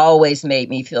 always made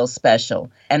me feel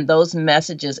special. And those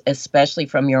messages, especially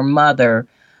from your mother,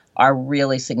 are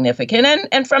really significant.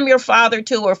 And from your father,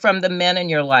 too, or from the men in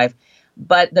your life.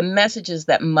 But the messages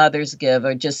that mothers give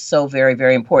are just so very,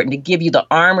 very important to give you the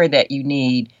armor that you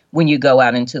need when you go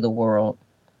out into the world.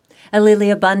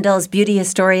 Alelia Bundell's beauty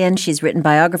historian. She's written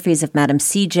biographies of Madam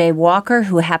C.J. Walker,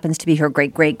 who happens to be her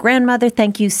great-great-grandmother.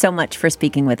 Thank you so much for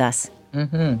speaking with us.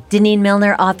 Mm-hmm. Deneen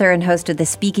Milner, author and host of the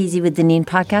Speakeasy with Deneen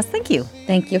podcast. Thank you.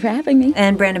 Thank you for having me.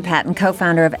 And Brandon Patton,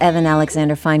 co-founder of Evan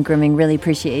Alexander Fine Grooming. Really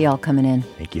appreciate you all coming in.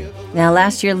 Thank you. Now,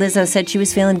 last year, Lizzo said she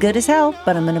was feeling good as hell,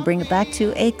 but I'm going to bring it back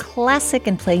to a classic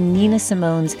and play Nina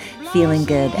Simone's Feeling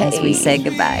Good as we say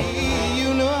goodbye.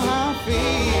 You know how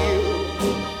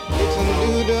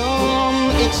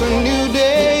It's a new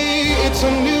day, it's a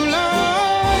new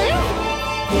life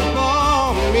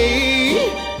for me,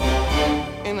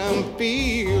 and I'm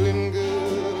feeling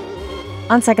good.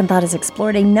 On Second Thought has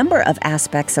explored a number of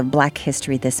aspects of Black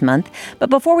history this month. But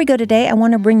before we go today, I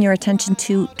want to bring your attention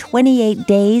to 28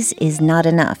 Days is Not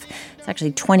Enough. It's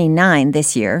actually 29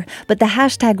 this year, but the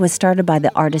hashtag was started by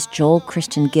the artist Joel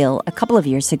Christian Gill a couple of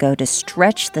years ago to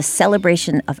stretch the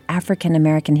celebration of African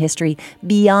American history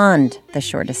beyond the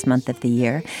shortest month of the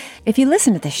year. If you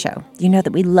listen to this show, you know that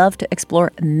we love to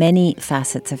explore many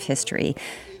facets of history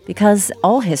because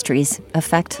all histories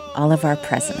affect all of our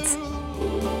presents.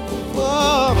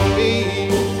 For me,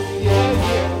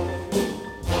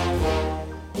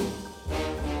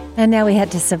 And now we head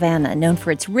to Savannah, known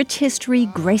for its rich history,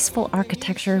 graceful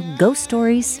architecture, ghost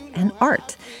stories, and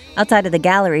art. Outside of the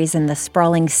galleries in the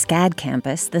sprawling SCAD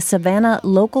campus, the Savannah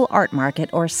Local Art Market,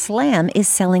 or SLAM, is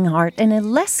selling art in a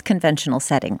less conventional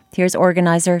setting. Here's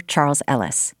organizer Charles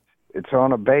Ellis. It's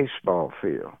on a baseball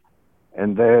field,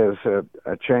 and there's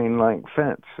a chain-link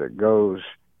fence that goes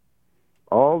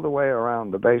all the way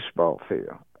around the baseball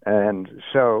field. And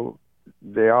so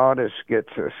the artist gets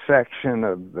a section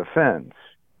of the fence.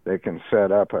 They can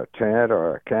set up a tent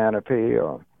or a canopy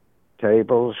or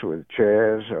tables with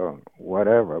chairs or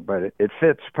whatever, but it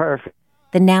fits perfect.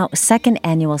 The now second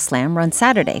annual SLAM runs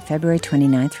Saturday, February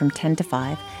 29th from 10 to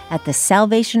 5 at the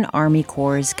Salvation Army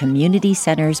Corps' Community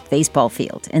Center's baseball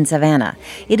field in Savannah.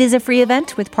 It is a free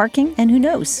event with parking, and who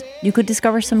knows, you could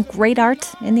discover some great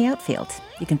art in the outfield.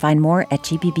 You can find more at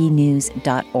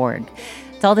gpbnews.org.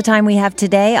 It's all the time we have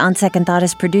today. On Second Thought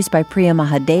is produced by Priya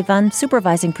Mahadevan.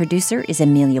 Supervising producer is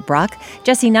Amelia Brock.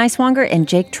 Jesse Neiswanger and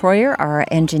Jake Troyer are our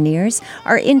engineers.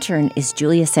 Our intern is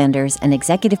Julia Sanders, and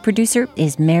executive producer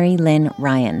is Mary Lynn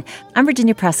Ryan. I'm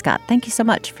Virginia Prescott. Thank you so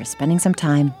much for spending some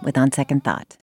time with On Second Thought.